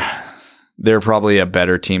 they're probably a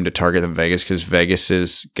better team to target than Vegas because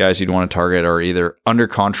Vegas's guys you'd want to target are either under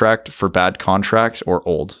contract for bad contracts or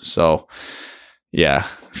old. So yeah,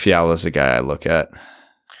 Fiala's the guy I look at.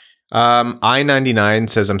 I-99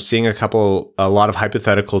 says, I'm seeing a lot of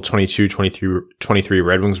hypothetical 22, 23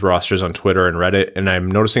 Red Wings rosters on Twitter and Reddit, and I'm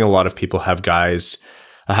noticing a lot of people have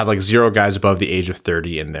like 0 guys above the age of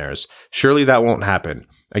 30 in theirs. Surely that won't happen.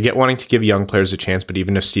 I get wanting to give young players a chance, but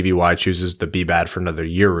even if Stevie Y chooses the be bad for another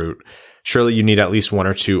year route, surely you need at least 1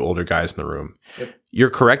 or 2 older guys in the room. Yep. You're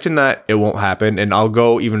correct in that it won't happen, and I'll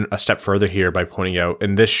go even a step further here by pointing out,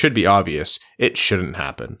 and this should be obvious, it shouldn't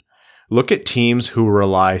happen. Look at teams who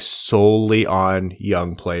rely solely on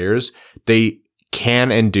young players. They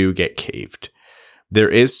can and do get caved. There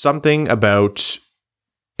is something about,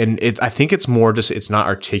 and I think it's more just, it's not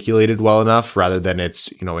articulated well enough rather than it's,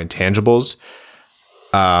 intangibles.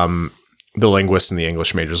 The linguists and the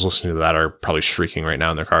English majors listening to that are probably shrieking right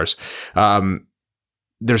now in their cars.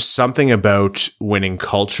 There's something about winning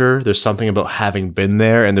culture. There's something about having been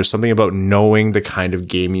there, and there's something about knowing the kind of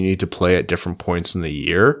game you need to play at different points in the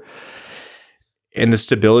year. And the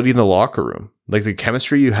stability in the locker room, like the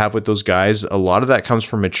chemistry you have with those guys, a lot of that comes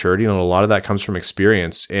from maturity and a lot of that comes from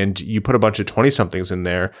experience. And you put a bunch of 20-somethings in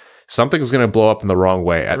there, something's going to blow up in the wrong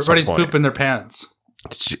way at some point. Everybody's pooping their pants.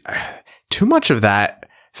 It's too much of that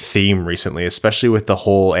theme recently, especially with the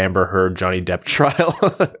whole Amber Heard Johnny Depp trial.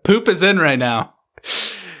 Poop is in right now.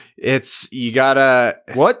 You gotta...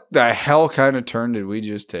 What the hell kind of turn did we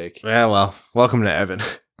just take? Yeah, well, welcome to Evan.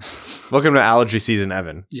 Welcome to allergy season,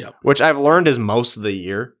 Evan. Yep. Which I've learned is most of the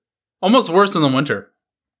year. Almost worse in the winter.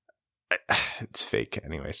 It's fake,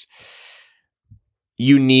 anyways.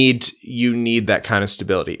 You need that kind of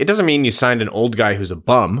stability. It doesn't mean you signed an old guy who's a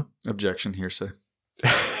bum. Objection, hearsay.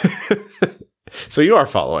 So you are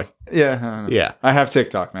following. Yeah. Yeah. I have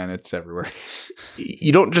TikTok, man. It's everywhere.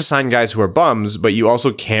 You don't just sign guys who are bums, but you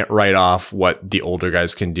also can't write off what the older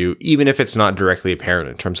guys can do, even if it's not directly apparent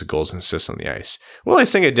in terms of goals and assists on the ice. Will I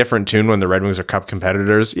sing a different tune when the Red Wings are cup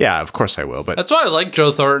competitors? Yeah, of course I will. But that's why I like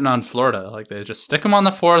Joe Thornton on Florida. Like, they just stick him on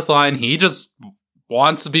the fourth line. He just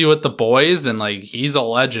wants to be with the boys, and like, he's a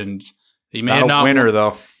legend. He may not winner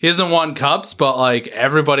though. He hasn't won cups, but like,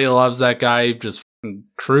 everybody loves that guy. He just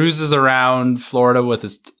cruises around Florida with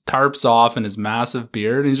his tarps off and his massive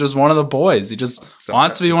beard. He's just one of the boys. He just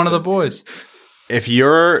wants to be one of the boys. If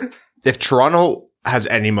Toronto has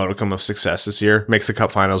any modicum of success this year, makes the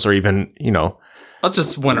cup finals, or even, let's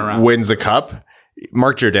just win around, wins the cup,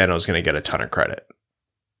 Mark Giordano is going to get a ton of credit.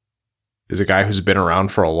 He's a guy who's been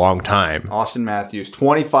around for a long time. Austin Matthews,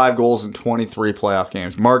 25 goals in 23 playoff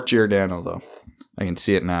games. Mark Giordano, though. I can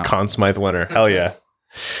see it now. Conn Smythe winner. Hell yeah.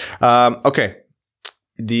 Okay.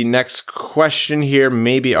 The next question here,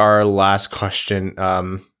 maybe our last question.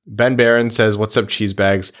 Ben Barron says, "What's up, cheese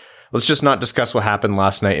bags? Let's just not discuss what happened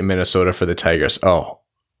last night in Minnesota for the Tigers." Oh,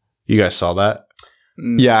 you guys saw that?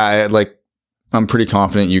 Yeah, I'm pretty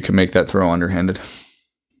confident you can make that throw underhanded.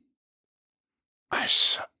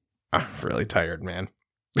 I'm really tired, man.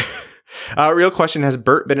 Real question, has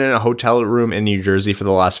Bert been in a hotel room in New Jersey for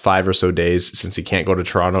the last 5 or so days since he can't go to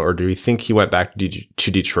Toronto, or do we think he went back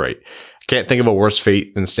to Detroit? I can't think of a worse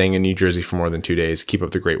fate than staying in New Jersey for more than 2 days. Keep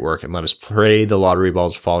up the great work and let us pray the lottery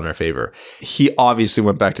balls fall in our favor. He obviously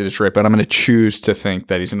went back to Detroit, but I'm going to choose to think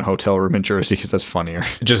that he's in a hotel room in Jersey because that's funnier.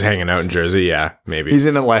 Just hanging out in Jersey, yeah, maybe. He's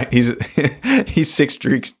in Atlantic. He's 6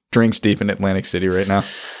 drinks deep in Atlantic City right now.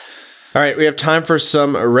 All right, we have time for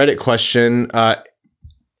some Reddit question.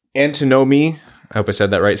 Antonomy, I hope I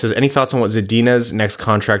said that right, says, any thoughts on what Zadina's next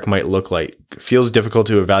contract might look like? Feels difficult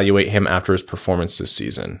to evaluate him after his performance this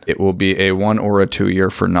season. It will be a 1 or a 2 year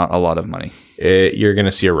for not a lot of money. You're going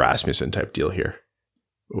to see a Rasmussen type deal here.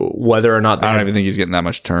 Whether or not... I don't even think he's getting that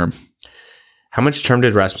much term. How much term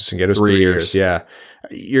did Rasmussen get? It was 3 years. Yeah.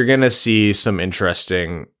 You're going to see some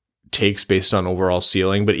interesting takes based on overall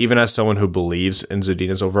ceiling, but even as someone who believes in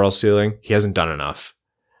Zadina's overall ceiling, he hasn't done enough.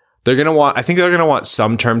 I think they're going to want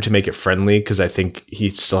some term to make it friendly, because I think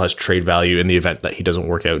he still has trade value in the event that he doesn't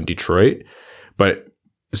work out in Detroit. But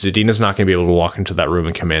Zadina's not going to be able to walk into that room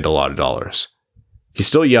and command a lot of dollars. He's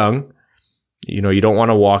still young. You don't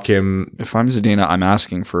want to walk him. If I'm Zadina, I'm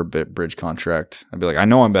asking for a bridge contract. I'd be like, I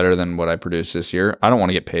know I'm better than what I produced this year. I don't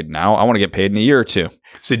want to get paid now. I want to get paid in a year or two.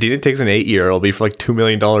 Zadina takes an 8-year. It'll be for like $2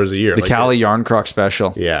 million a year. The Cali Yarncroc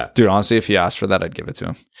special. Yeah. Dude, honestly, if he asked for that, I'd give it to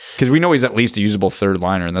him. Because we know he's at least a usable third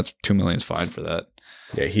liner, and that's $2 million is fine for that.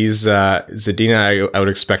 Yeah, he's Zadina, I would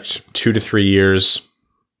expect 2 to 3 years.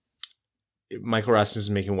 Michael Rasmussen is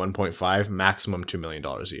making 1.5, maximum $2 million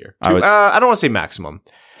a year. I don't want to say maximum.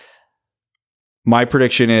 My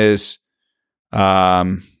prediction is 2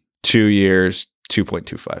 years,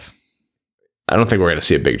 2.25. I don't think we're going to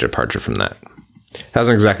see a big departure from that.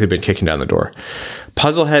 Hasn't exactly been kicking down the door.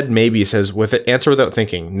 Puzzlehead maybe says, with it, answer without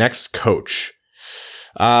thinking. Next coach.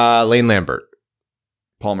 Lane Lambert.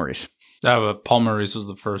 Paul Maurice. But Paul Maurice was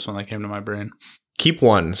the first one that came to my brain. Keep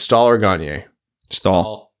one. Stahl or Gagne?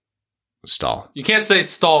 Stahl. You can't say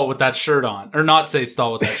Stahl with that shirt on. Or not say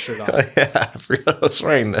Stahl with that shirt on. Yeah, I forgot I was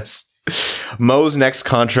wearing this. Mo's next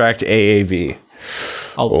contract AAV.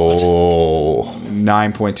 Oh,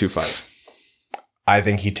 9.25. I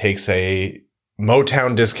think he takes a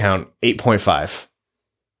Motown discount, 8.5.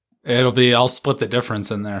 I'll split the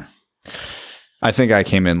difference in there. I think I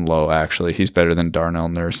came in low, actually. He's better than Darnell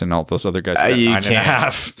Nurse and all those other guys. You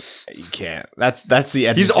 9.5. You can't. That's the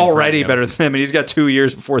Edmonton He's already premium. better than him, and he's got 2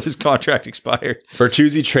 years before this contract expired.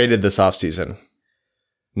 Bertuzzi traded this offseason.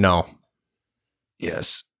 No.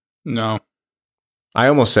 Yes. No. I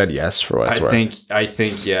almost said yes for what it's worth. I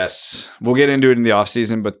think yes. We'll get into it in the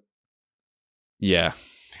offseason, but yeah.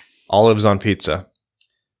 Olives on pizza.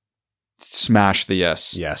 Smash the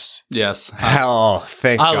yes. Yes. Yes. Oh,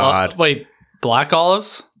 thank God. Wait, black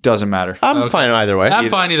olives? Doesn't matter. I'm fine either way. I'm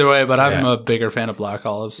fine either way, but I'm a bigger fan of black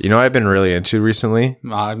olives. You know what I've been really into recently?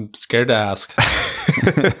 I'm scared to ask.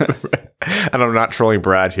 And I'm not trolling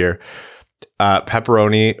Brad here.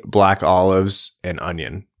 Pepperoni, black olives, and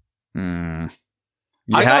onion. You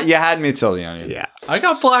had me till the onion. Yeah. I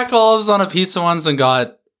got black olives on a pizza once and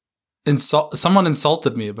got someone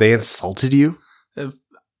insulted me about They it. insulted you?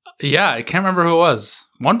 Yeah, I can't remember who it was.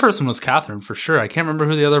 One person was Catherine for sure. I can't remember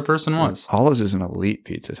who the other person was. Olives is an elite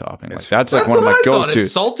pizza topping. That's That's like one of what my I thought. go-to.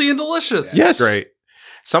 It's salty and delicious. Yes. Great.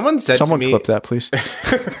 Someone said to me... clip that, please.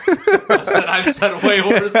 I've said way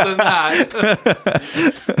worse than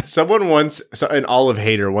that. Someone once, an olive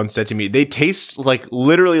hater once said to me, they taste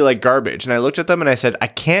literally like garbage. And I looked at them and I said, I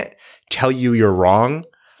can't tell you you're wrong,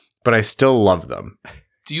 but I still love them.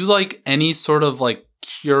 Do you like any sort of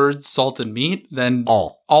cured salted meat? Then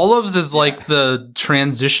olives is like the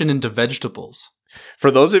transition into vegetables.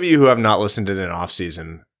 For those of you who have not listened to it in off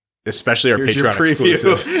season, especially our Here's your Patreon preview.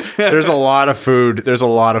 exclusive, there's a lot of food. There's a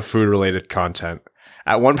lot of food related content.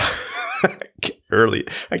 At one early,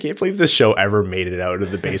 I can't believe this show ever made it out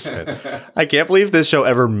of the basement. I can't believe this show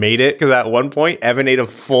ever made it because at one point Evan ate a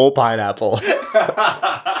full pineapple.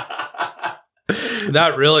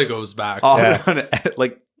 That really goes back. On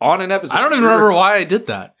an episode. I don't even remember why I did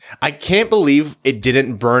that. I can't believe it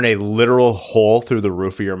didn't burn a literal hole through the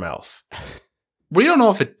roof of your mouth. We don't know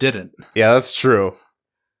if it didn't. Yeah, that's true.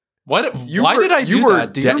 Why did I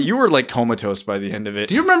do that? You were comatose by the end of it.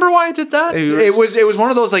 Do you remember why I did that? It was one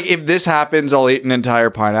of those if this happens, I'll eat an entire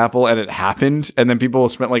pineapple, and it happened, and then people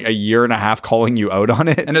spent a year and a half calling you out on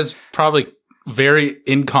it. And it's probably very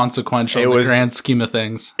inconsequential in the grand scheme of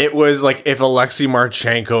things. It was like if Alexei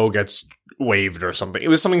Marchenko gets waived or something. It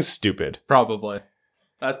was something stupid. Probably.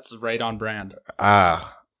 That's right on brand.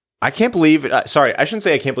 I can't believe it. Sorry, I shouldn't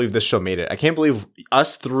say I can't believe this show made it. I can't believe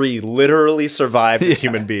us three literally survived as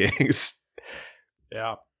human beings.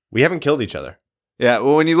 Yeah. We haven't killed each other. Yeah,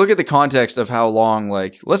 well, when you look at the context of how long,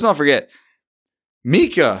 let's not forget,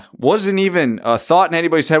 Mika wasn't even a thought in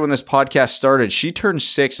anybody's head when this podcast started. She turned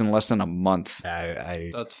 6 in less than a month.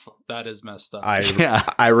 That is messed up.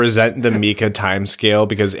 I resent the Mika time scale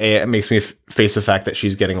because A, it makes me face the fact that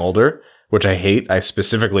she's getting older, which I hate. I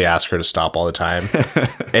specifically ask her to stop all the time.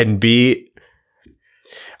 And B,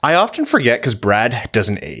 I often forget because Brad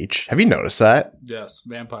doesn't age. Have you noticed that? Yes,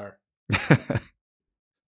 vampire.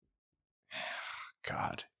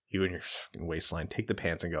 God, you and your fucking waistline. Take the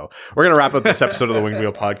pants and go. We're going to wrap up this episode of the Winged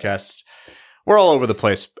Wheel Podcast. We're all over the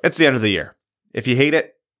place. It's the end of the year. If you hate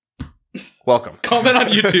it, welcome. Comment on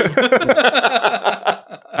YouTube.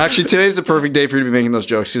 Actually, today's the perfect day for you to be making those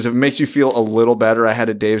jokes because if it makes you feel a little better, I had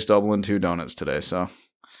a Dave's Double and 2 donuts today. So,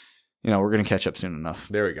 we're going to catch up soon enough.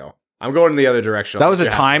 There we go. I'm going in the other direction. That was a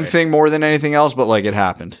time thing more than anything else, but it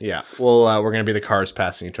happened. Yeah. Well, we're going to be the cars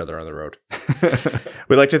passing each other on the road.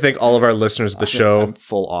 We'd like to thank all of our listeners of the show. I'm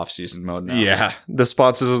full off-season mode now. Yeah. The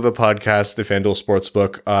sponsors of the podcast, the FanDuel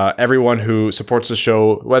Sportsbook, everyone who supports the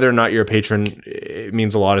show, whether or not you're a patron, it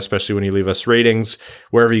means a lot, especially when you leave us ratings,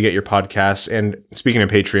 wherever you get your podcasts. And speaking of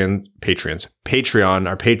Patreon,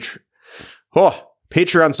 our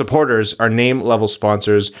Patreon supporters, our name-level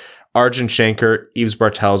sponsors, Arjun Shankar, Yves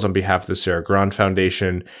Bartels on behalf of the Sarah Grand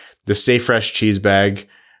Foundation, the Stay Fresh Cheese Bag,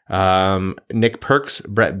 Nick Perks,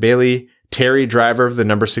 Brett Bailey, Terry Driver of the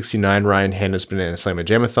number 69, Ryan Hanna's Banana Slam and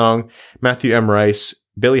Jamathong, Matthew M. Rice,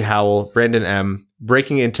 Billy Howell, Brandon M.,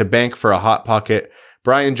 Breaking into Bank for a Hot Pocket,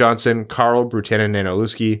 Brian Johnson, Carl Brutanen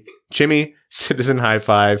Nanoluski, Chimmy, Citizen High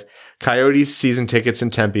Five, Coyotes Season Tickets in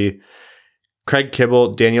Tempe, Craig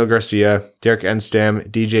Kibble, Daniel Garcia, Derek Enstam,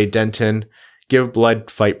 DJ Denton, Give Blood,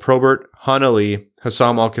 Fight Probert, Han Ali,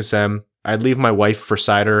 Hassam Al-Qassem, I'd Leave My Wife for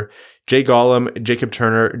Cider, Jay Gollum, Jacob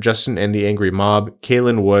Turner, Justin and the Angry Mob,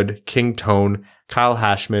 Kaylin Wood, King Tone, Kyle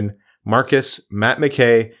Hashman, Marcus, Matt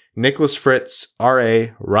McKay, Nicholas Fritz,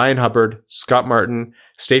 R.A., Ryan Hubbard, Scott Martin,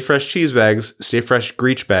 Stay Fresh Cheese Bags, Stay Fresh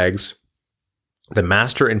Greach Bags, the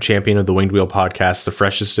master and champion of the Winged Wheel podcast, the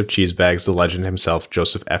freshest of cheese bags, the legend himself,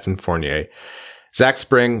 Joseph F. Fournier, Zach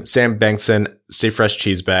Spring, Sam Bankson, Stay Fresh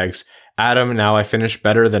Cheese Bags, Adam, Now I Finish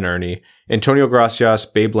Better Than Ernie, Antonio Gracias,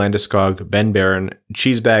 Babe Landeskog, Ben Barron,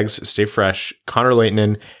 Cheese Bags, Stay Fresh, Connor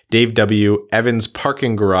Leighton, Dave W., Evans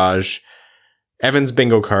Parking Garage, Evans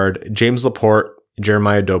Bingo Card, James Laporte,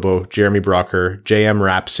 Jeremiah Dobo, Jeremy Brocker, JM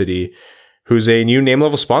Rhapsody, who's a new name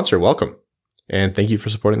level sponsor. Welcome. And thank you for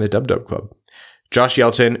supporting the Dub Dub Club. Josh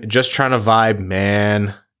Yelton, Just Trying to Vibe,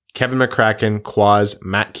 man. Kevin McCracken, Quaz,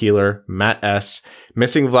 Matt Keeler, Matt S.,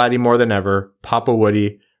 Missing Vladdy More Than Ever, Papa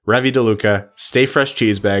Woody, Revi DeLuca, Stay Fresh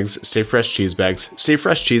Cheese Bags, Stay Fresh Cheese Bags, Stay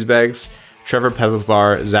Fresh Cheese Bags, Trevor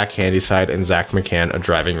Pevivar, Zach Handyside, and Zach McCann, a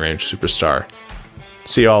driving range superstar.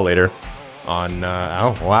 See y'all later on,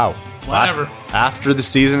 Whatever. After the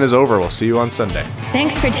season is over, we'll see you on Sunday.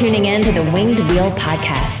 Thanks for tuning in to the Winged Wheel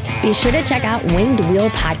Podcast. Be sure to check out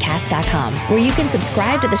wingedwheelpodcast.com, where you can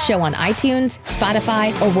subscribe to the show on iTunes,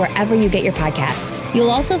 Spotify, or wherever you get your podcasts. You'll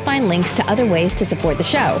also find links to other ways to support the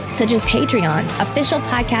show, such as Patreon, official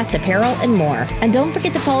podcast apparel, and more. And don't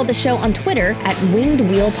forget to follow the show on Twitter at Winged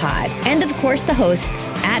Wheel Pod. And of course, the hosts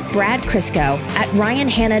at Brad Crisco, at Ryan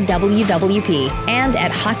Hanna WWP, and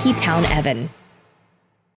at Hockey Town Evan.